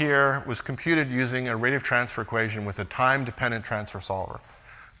flow here was computed using a rate of transfer equation with a time-dependent transfer solver,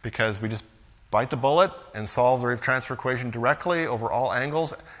 because we just bite the bullet and solve the rate of transfer equation directly over all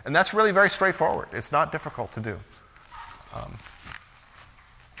angles, and that's really very straightforward. It's not difficult to do.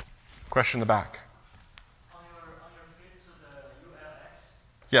 Question in the back. On your fit to the ULX,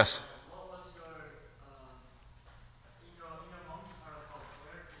 Yes. what was your in your Monte Carlo code,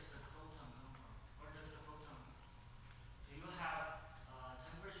 where does the photon come from? Where does the photon? Do you have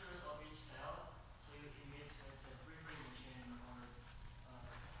temperatures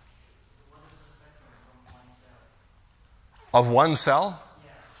Of one cell?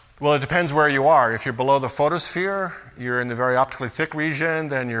 Yeah. Well, it depends where you are. If you're below the photosphere, you're in the very optically thick region,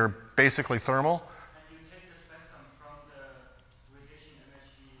 then you're basically thermal. And you take the spectrum from the radiation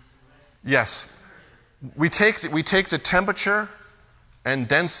MHD simulation? Yes. We take the temperature and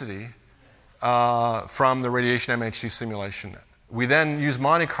density from the radiation MHD simulation. We then use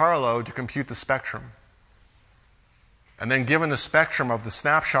Monte Carlo to compute the spectrum. And then given the spectrum of the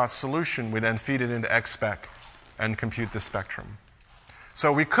snapshot solution, we then feed it into XSpec and compute the spectrum.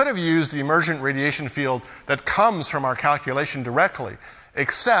 So we could have used the emergent radiation field that comes from our calculation directly,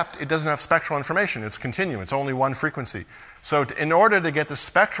 except it doesn't have spectral information. It's continuum. It's only one frequency. So in order to get the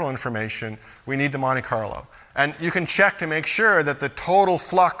spectral information, we need the Monte Carlo. And you can check to make sure that the total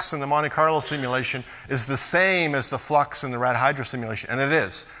flux in the Monte Carlo simulation is the same as the flux in the red hydro simulation, and it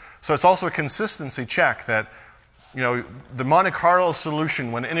is. So it's also a consistency check that, you know, the Monte Carlo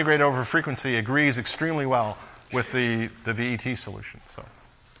solution, when integrated over frequency, agrees extremely well with the VET solution. So,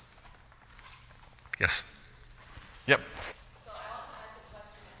 yes. Yep. So I want to ask a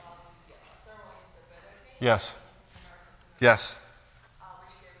question about the thermal instability. Yes. Yes.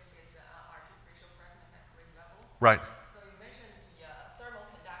 Which gives this artificial fragment at grid level. Right. So you mentioned the thermal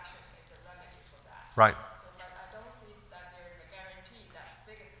conduction is a remedy for that. Right. So, but I don't see that there is a guarantee that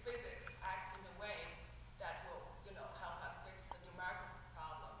physics act in a way that will, you know, help us fix the numerical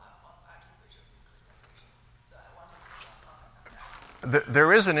problem of artificial discretization. So I want to get your comments on that. There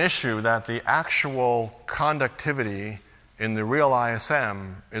is an issue that the actual conductivity in the real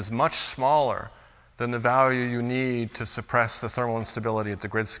ISM is much smaller than the value you need to suppress the thermal instability at the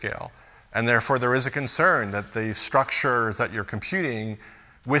grid scale. And therefore, there is a concern that the structures that you're computing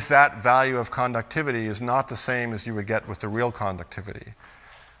with that value of conductivity is not the same as you would get with the real conductivity.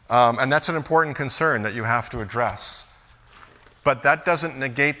 And that's an important concern that you have to address. But that doesn't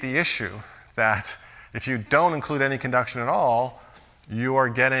negate the issue that if you don't include any conduction at all, you are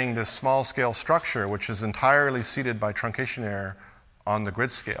getting this small-scale structure, which is entirely seeded by truncation error on the grid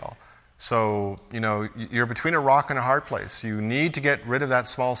scale. So, you know, you're between a rock and a hard place. You need to get rid of that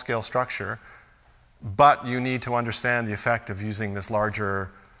small-scale structure, but you need to understand the effect of using this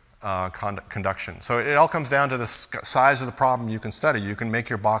larger conduction. So it all comes down to the size of the problem you can study. You can make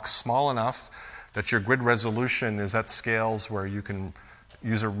your box small enough that your grid resolution is at scales where you can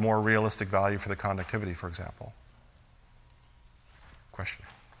use a more realistic value for the conductivity, for example. Question?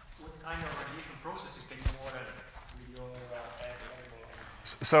 What kind of radiation processes can you model with your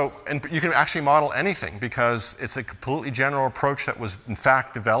So, and you can actually model anything because it's a completely general approach that was in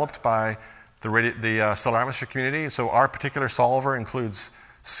fact developed by the stellar atmosphere community. So our particular solver includes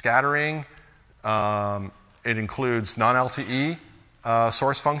scattering, it includes non-LTE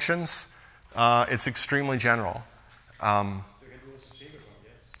source functions. It's extremely general. So you can do also singular,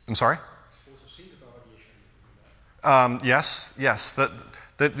 yes? I'm sorry? Also singular radiation. Yes, yes.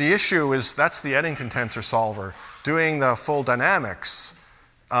 The issue is that's the Eddington tensor solver. Doing the full dynamics,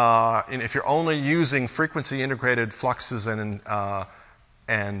 if you're only using frequency integrated fluxes and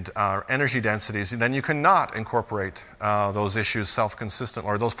energy densities, then you cannot incorporate those issues self-consistent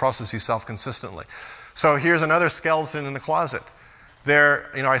or those processes self-consistently. So here's another skeleton in the closet.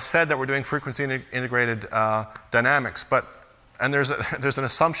 There, you know, I said that we're doing frequency integrated dynamics, and there's an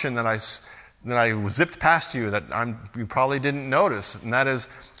assumption that I zipped past you that you probably didn't notice, and that is,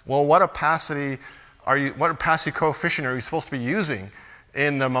 well, what opacity coefficient are you supposed to be using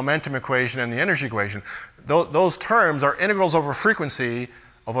in the momentum equation and the energy equation? Those terms are integrals over frequency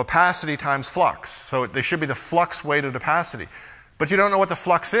of opacity times flux. So they should be the flux weighted opacity. But you don't know what the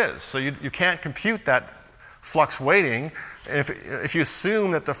flux is, so you can't compute that flux weighting. If you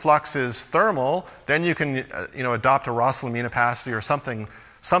assume that the flux is thermal, then you can adopt a Rosslyn mean opacity or something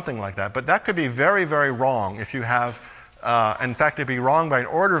like that. But that could be very, very wrong if you have, in fact, it'd be wrong by an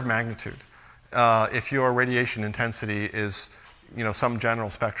order of magnitude if your radiation intensity is, some general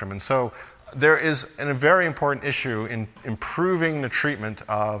spectrum. And so there is a very important issue in improving the treatment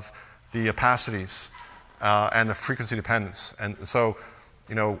of the opacities and the frequency dependence. And so,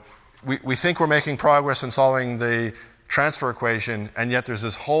 we think we're making progress in solving the transfer equation, and yet there's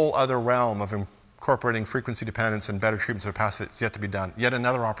this whole other realm of incorporating frequency dependence and better treatments of opacity that's yet to be done. Yet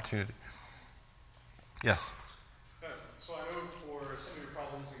another opportunity. Yes? So I know for some of your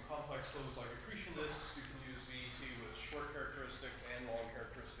problems in complex flows like accretion disks, you can use VET with short characteristics and long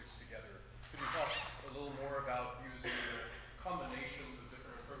characteristics together. Could you talk a little more about using the combinations of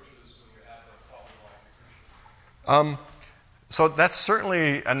different approaches when you have a problem like accretion? So that's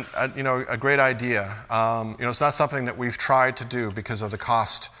certainly a great idea. It's not something that we've tried to do because of the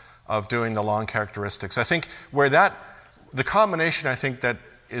cost of doing the long characteristics. I think where the combination I think that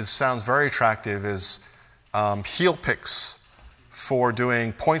sounds very attractive is heel picks for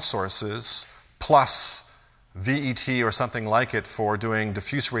doing point sources plus VET or something like it for doing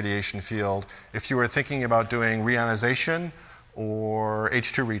diffuse radiation field if you were thinking about doing reionization or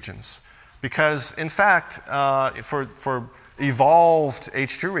H2 regions. Because in fact, for evolved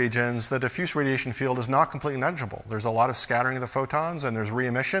H2 regions, the diffuse radiation field is not completely negligible. There's a lot of scattering of the photons and there's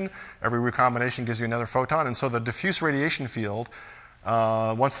re-emission. Every recombination gives you another photon. And so the diffuse radiation field,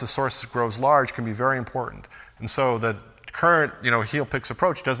 once the source grows large, can be very important. And so the current heel-pix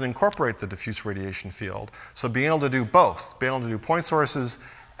approach doesn't incorporate the diffuse radiation field. So being able to do both, being able to do point sources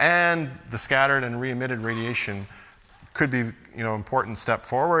and the scattered and re-emitted radiation could be important step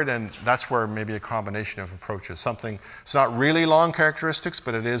forward, and that's where maybe a combination of approaches. Something, it's not really long characteristics,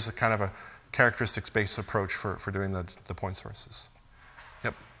 but it is a kind of a characteristics-based approach for doing the point sources.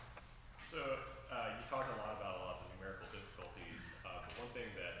 Yep. So you talked a lot about the numerical difficulties, but one thing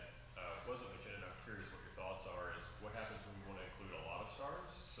that wasn't mentioned, and I'm curious what your thoughts are, is what happens when we want to include a lot of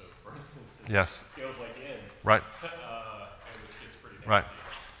stars? So for instance, it scales like n, right. and which gets pretty nasty.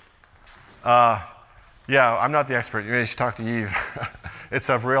 Right. Yeah, I'm not the expert. You should talk to Yves. It's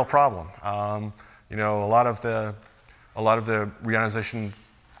a real problem. A lot of the reionization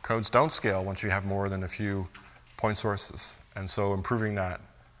codes don't scale once you have more than a few point sources, and so improving that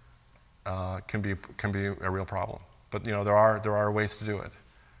can be a real problem. But there are ways to do it.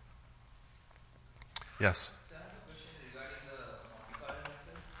 Yes. So I have a question regarding the Monte Carlo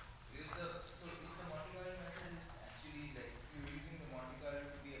method. If the Monte Carlo method is actually like you're using the Monte Carlo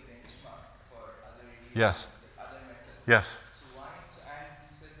to be a benchmark for other areas, Yes. other methods. Yes. So why? And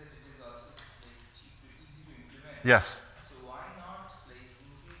you said that it is also like cheap, easy to implement. Yes. So why not like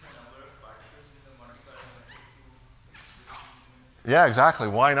increase the number of particles in the Monte Carlo method to just implement? Yeah, exactly.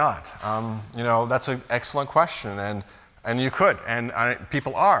 Why not? That's an excellent question, and you could, and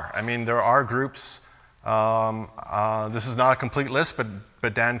people are. I mean, there are groups. This is not a complete list,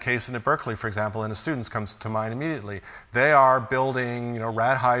 but Dan Kaysen at Berkeley, for example, and his students comes to mind immediately. They are building,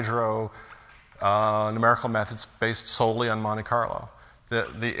 rad hydro numerical methods based solely on Monte Carlo.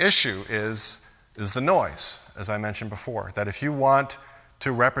 The issue is the noise, as I mentioned before. That if you want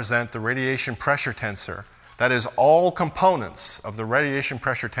to represent the radiation pressure tensor, that is all components of the radiation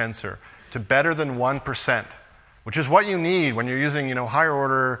pressure tensor, to better than 1%, which is what you need when you're using, higher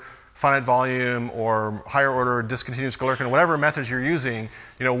order finite volume or higher order discontinuous Galerkin, whatever methods you're using,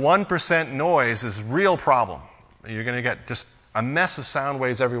 1% noise is a real problem. You're going to get just a mess of sound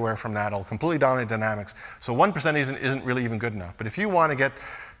waves everywhere from that. It'll completely dominate dynamics. So 1% isn't really even good enough. But if you want to get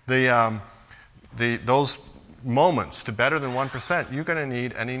those moments to better than 1%, you're going to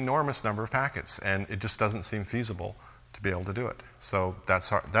need an enormous number of packets, and it just doesn't seem feasible to be able to do it. So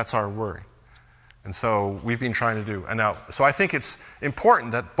that's our worry. And so we've been trying to do. And now, so I think it's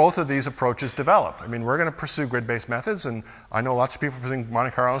important that both of these approaches develop. I mean, we're going to pursue grid-based methods, and I know lots of people think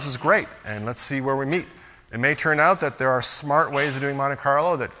Monte Carlo is great, and let's see where we meet. It may turn out that there are smart ways of doing Monte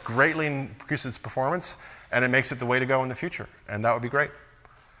Carlo that greatly increase its performance, and it makes it the way to go in the future. And that would be great,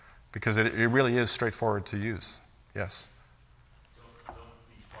 because it really is straightforward to use. Yes? Don't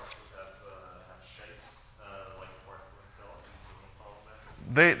these particles have shapes, like the particle itself?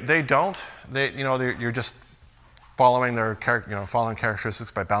 They don't. You're just following their following characteristics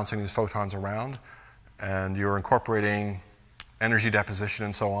by bouncing these photons around, and you're incorporating energy deposition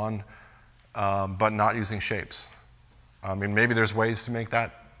and so on, but not using shapes. I mean, maybe there's ways to make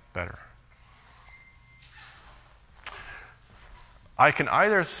that better. I can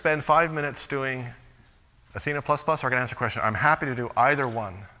either spend 5 minutes doing Athena++, or I can answer a question. I'm happy to do either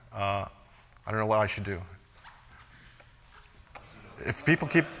one. I don't know what I should do. If people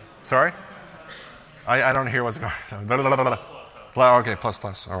keep, sorry? I don't hear what's going on. Okay,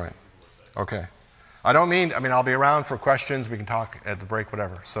 plus, all right. Okay. I'll be around for questions. We can talk at the break,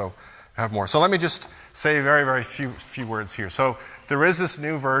 whatever. So have more. So let me just say very, very few words here. So there is this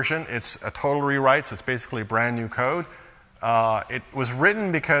new version. It's a total rewrite, so it's basically a brand new code. It was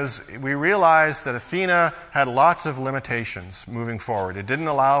written because we realized that Athena had lots of limitations moving forward. It didn't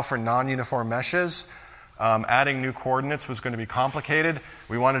allow for non-uniform meshes. Adding new coordinates was going to be complicated.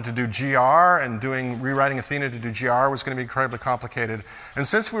 We wanted to do GR, and rewriting Athena to do GR was going to be incredibly complicated. And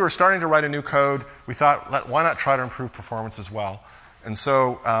since we were starting to write a new code, we thought, why not try to improve performance as well? And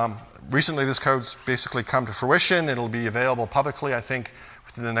so recently this code's basically come to fruition. It'll be available publicly, I think,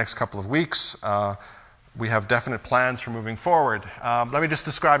 within the next couple of weeks. We have definite plans for moving forward. Let me just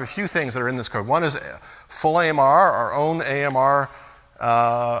describe a few things that are in this code. One is full AMR, our own AMR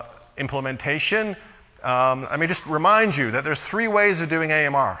implementation. Let me just remind you that there's 3 ways of doing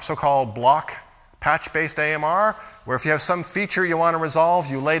AMR, so-called block patch-based AMR, where if you have some feature you want to resolve,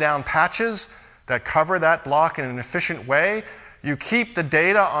 you lay down patches that cover that block in an efficient way. you keep the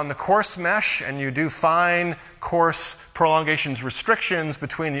data on the coarse mesh and you do fine coarse prolongations restrictions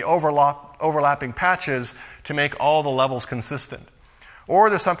between the overlapping patches to make all the levels consistent. Or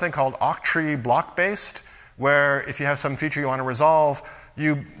there's something called octree block-based, where if you have some feature you want to resolve,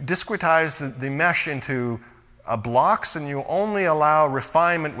 you discretize the mesh into blocks and you only allow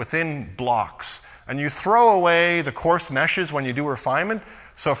refinement within blocks. And you throw away the coarse meshes when you do refinement.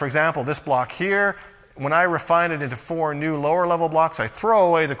 So for example, this block here, when I refine it into 4 new lower level blocks, I throw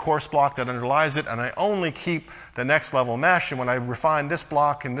away the coarse block that underlies it and I only keep the next level mesh. And when I refine this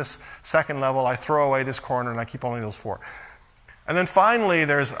block in this second level, I throw away this corner and I keep only those 4. And then finally,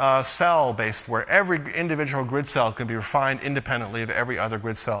 there's cell-based, where every individual grid cell can be refined independently of every other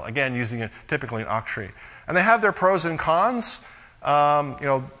grid cell, again, using typically an octree. And they have their pros and cons.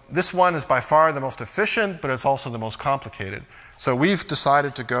 This one is by far the most efficient, but it's also the most complicated. So we've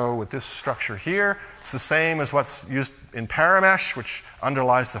decided to go with this structure here. It's the same as what's used in Paramesh, which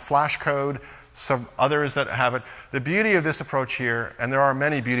underlies the Flash code. Some others that have it. The beauty of this approach here, and there are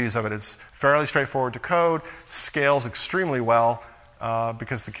many beauties of it, it's fairly straightforward to code, scales extremely well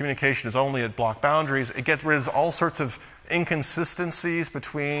because the communication is only at block boundaries. It gets rid of all sorts of inconsistencies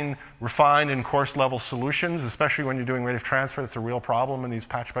between refined and coarse level solutions, especially when you're doing rate of transfer. That's a real problem in these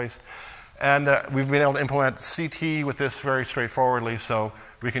patch-based. And we've been able to implement CT with this very straightforwardly, so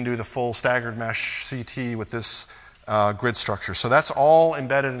we can do the full staggered mesh CT with this grid structure. So that's all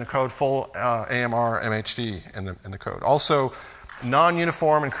embedded in the code, full AMR MHD in the code. Also,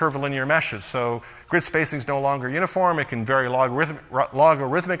 non-uniform and curvilinear meshes. So grid spacing is no longer uniform. It can vary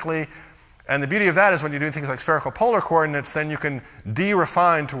logarithmically. And the beauty of that is when you're doing things like spherical polar coordinates, then you can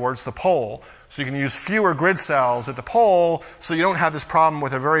de-refine towards the pole. So you can use fewer grid cells at the pole, so you don't have this problem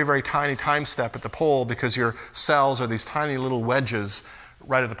with a very, very tiny time step at the pole because your cells are these tiny little wedges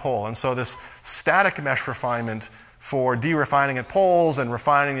right at the pole. And so this static mesh refinement for de-refining at poles and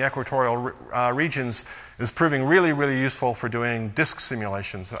refining the equatorial regions is proving really, really useful for doing disk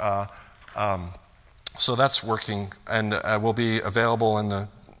simulations. So that's working and will be available in the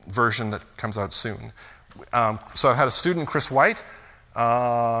version that comes out soon. So I've had a student, Chris White,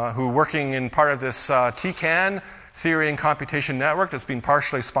 who working in part of this TCAN, Theory and Computation Network, that's been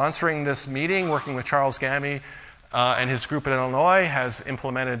partially sponsoring this meeting, working with Charles Gammy and his group in Illinois, has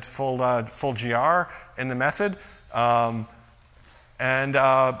implemented full GR in the method.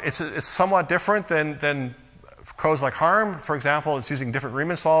 It's somewhat different than codes like HARM. For example, it's using different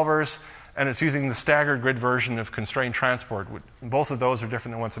Riemann solvers, and it's using the staggered grid version of constrained transport. Both of those are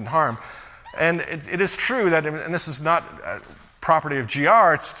different than what's in HARM. And it is true that, and this is not a property of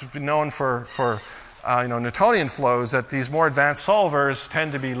GR, it's been known for Newtonian flows, that these more advanced solvers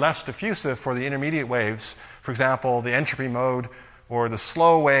tend to be less diffusive for the intermediate waves. For example, the entropy mode or the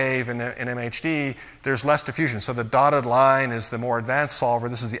slow wave in MHD, there's less diffusion. So the dotted line is the more advanced solver.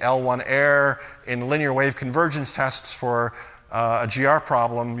 This is the L1 air in linear wave convergence tests for a GR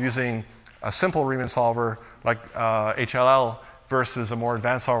problem using a simple Riemann solver like HLL versus a more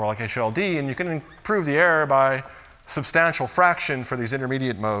advanced solver like HLD, and you can improve the error by substantial fraction for these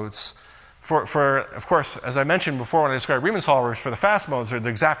intermediate modes. Of course, as I mentioned before when I described Riemann solvers, for the fast modes, they're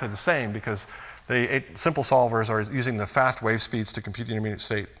exactly the same because the simple solvers are using the fast wave speeds to compute the intermediate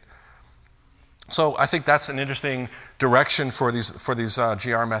state. So I think that's an interesting direction for these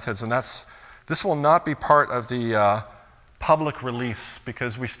GR methods, and this will not be part of the public release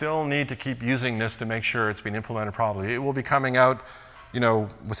because we still need to keep using this to make sure it's being implemented properly. It will be coming out,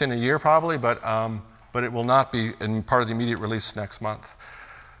 within a year probably, but it will not be in part of the immediate release next month.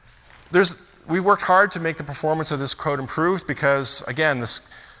 We worked hard to make the performance of this code improved because, again,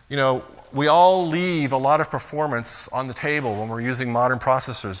 we all leave a lot of performance on the table when we're using modern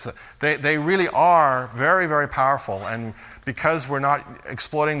processors. They really are very, very powerful, and because we're not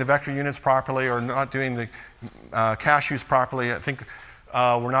exploiting the vector units properly or not doing the cache use properly, I think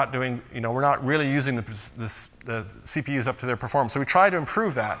we're not really using the CPUs up to their performance. So we try to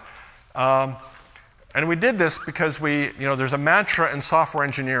improve that. And we did this because there's a mantra in software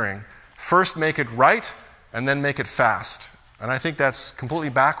engineering. First make it right, and then make it fast. And I think that's completely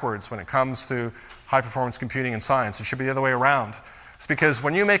backwards when it comes to high-performance computing and science. It should be the other way around. It's because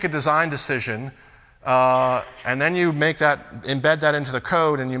when you make a design decision, and then you embed that into the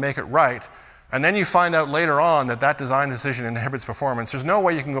code and you make it right, and then you find out later on that design decision inhibits performance, there's no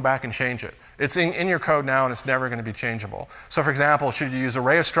way you can go back and change it. It's in your code now and it's never going to be changeable. So for example, should you use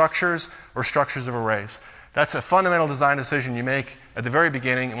array of structures or structures of arrays? That's a fundamental design decision you make at the very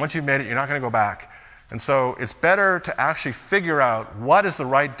beginning, and once you've made it, you're not going to go back. And so it's better to actually figure out what is the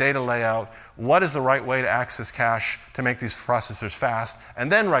right data layout, what is the right way to access cache to make these processors fast, and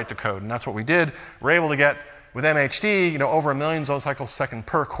then write the code. And that's what we did. We're able to get with MHD, over 1 million zone cycles per second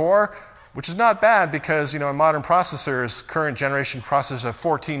per core, which is not bad because, in modern processors, current generation processors have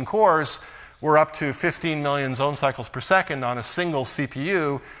 14 cores, we're up to 15 million zone cycles per second on a single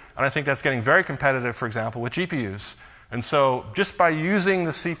CPU, and I think that's getting very competitive, for example, with GPUs. And so just by using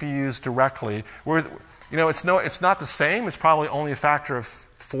the CPUs directly, it's not the same. It's probably only a factor of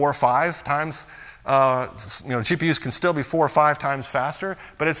 4 or 5 times. GPUs can still be 4 or 5 times faster,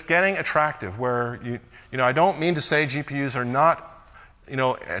 but it's getting attractive where, I don't mean to say GPUs are not,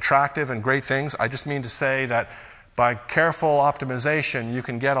 attractive and great things. I just mean to say that by careful optimization, you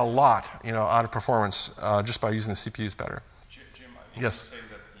can get a lot, out of performance just by using the CPUs better. Jim, I think yes. you're saying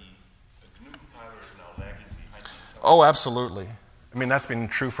that the GNU compiler is now lagging behind the Intel. Oh, absolutely. I mean, that's been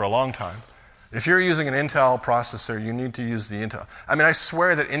true for a long time. If you're using an Intel processor, you need to use the Intel. I mean, I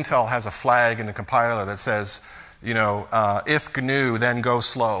swear that Intel has a flag in the compiler that says, if GNU, then go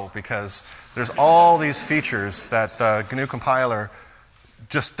slow, because there's all these features that the GNU compiler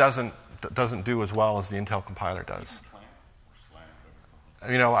just doesn't do as well as the Intel compiler does.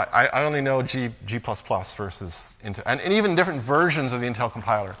 I only know G++ versus Intel, and even different versions of the Intel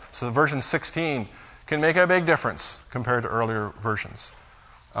compiler. So version 16 can make a big difference compared to earlier versions.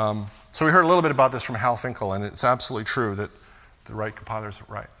 So we heard a little bit about this from Hal Finkel, and it's absolutely true that the right compilers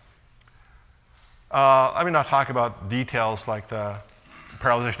are right. Let me not talk about details like the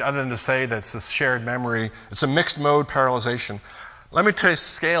parallelization, other than to say that it's a shared memory. It's a mixed mode parallelization. Let me tell you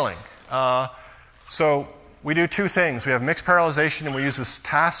scaling. So we do 2 things. We have mixed parallelization, and we use this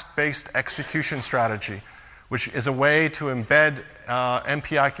task-based execution strategy, which is a way to embed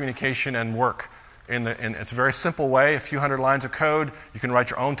MPI communication and work. It's a very simple way, a few hundred lines of code. You can write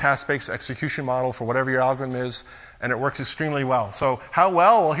your own task-based execution model for whatever your algorithm is, and it works extremely well. So how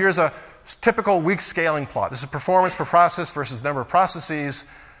well? Well, here's a typical weak scaling plot. This is performance per process versus number of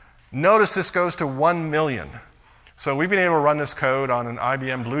processes. Notice this goes to 1 million. So we've been able to run this code on an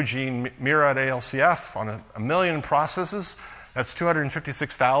IBM Blue Gene Mira at ALCF on a million processes. That's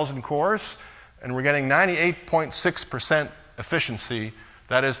 256,000 cores, and we're getting 98.6% efficiency.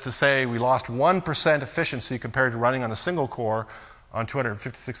 That is to say, we lost 1% efficiency compared to running on a single core on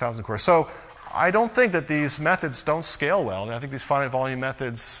 256,000 cores. So I don't think that these methods don't scale well. I think these finite volume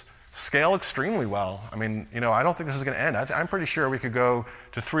methods scale extremely well. I mean, I don't think this is going to end. I'm pretty sure we could go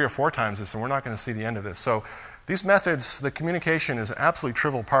to 3 or 4 times this, and we're not going to see the end of this. So these methods, the communication is an absolutely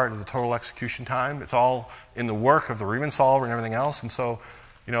trivial part of the total execution time. It's all in the work of the Riemann solver and everything else, and so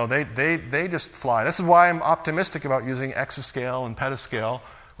they just fly. This is why I'm optimistic about using exascale and petascale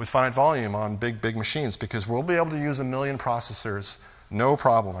with finite volume on big machines, because we'll be able to use 1 million processors, no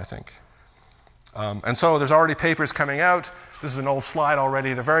problem, I think. And so there's already papers coming out. This is an old slide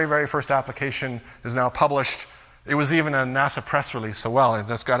already. The very, very first application is now published. It was even a NASA press release, so well,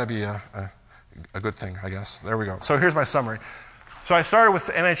 that's got to be a good thing, I guess. There we go. So here's my summary. So I started with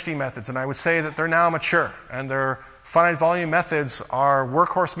the MHD methods, and I would say that they're now mature, and their finite volume methods are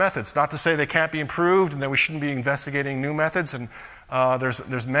workhorse methods. Not to say they can't be improved and that we shouldn't be investigating new methods, and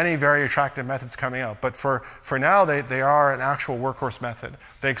there's many very attractive methods coming out. But for now, they are an actual workhorse method.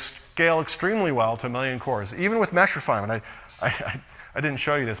 They scale extremely well to 1 million cores, even with mesh refinement. I didn't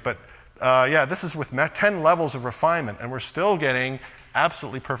show you this, but yeah, this is with 10 levels of refinement, and we're still getting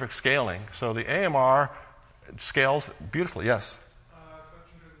absolutely perfect scaling. So the AMR scales beautifully, yes?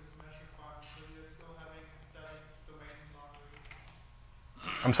 Question to this mesh refinement, so you're still having static domain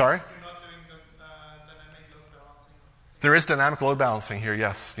boundaries. I'm sorry? You're not doing dynamic load balancing. There is dynamic load balancing here,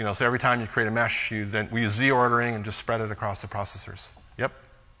 yes. So every time you create a mesh, we use Z ordering and just spread it across the processors. Yep.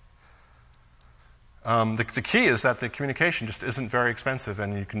 The key is that the communication just isn't very expensive,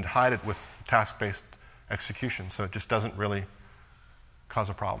 and you can hide it with task-based execution, so it just doesn't really cause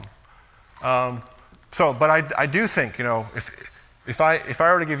a problem. But I do think, if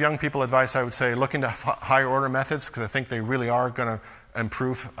I were to give young people advice, I would say look into higher order methods, because I think they really are going to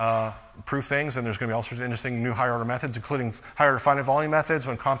improve things, and there's going to be all sorts of interesting new higher order methods, including higher finite volume methods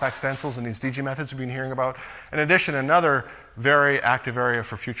when compact stencils and these DG methods we've been hearing about. In addition, another very active area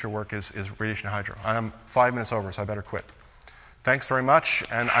for future work is radiation hydro. I'm 5 minutes over, so I better quit. Thanks very much,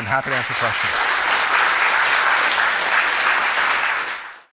 and I'm happy to answer questions.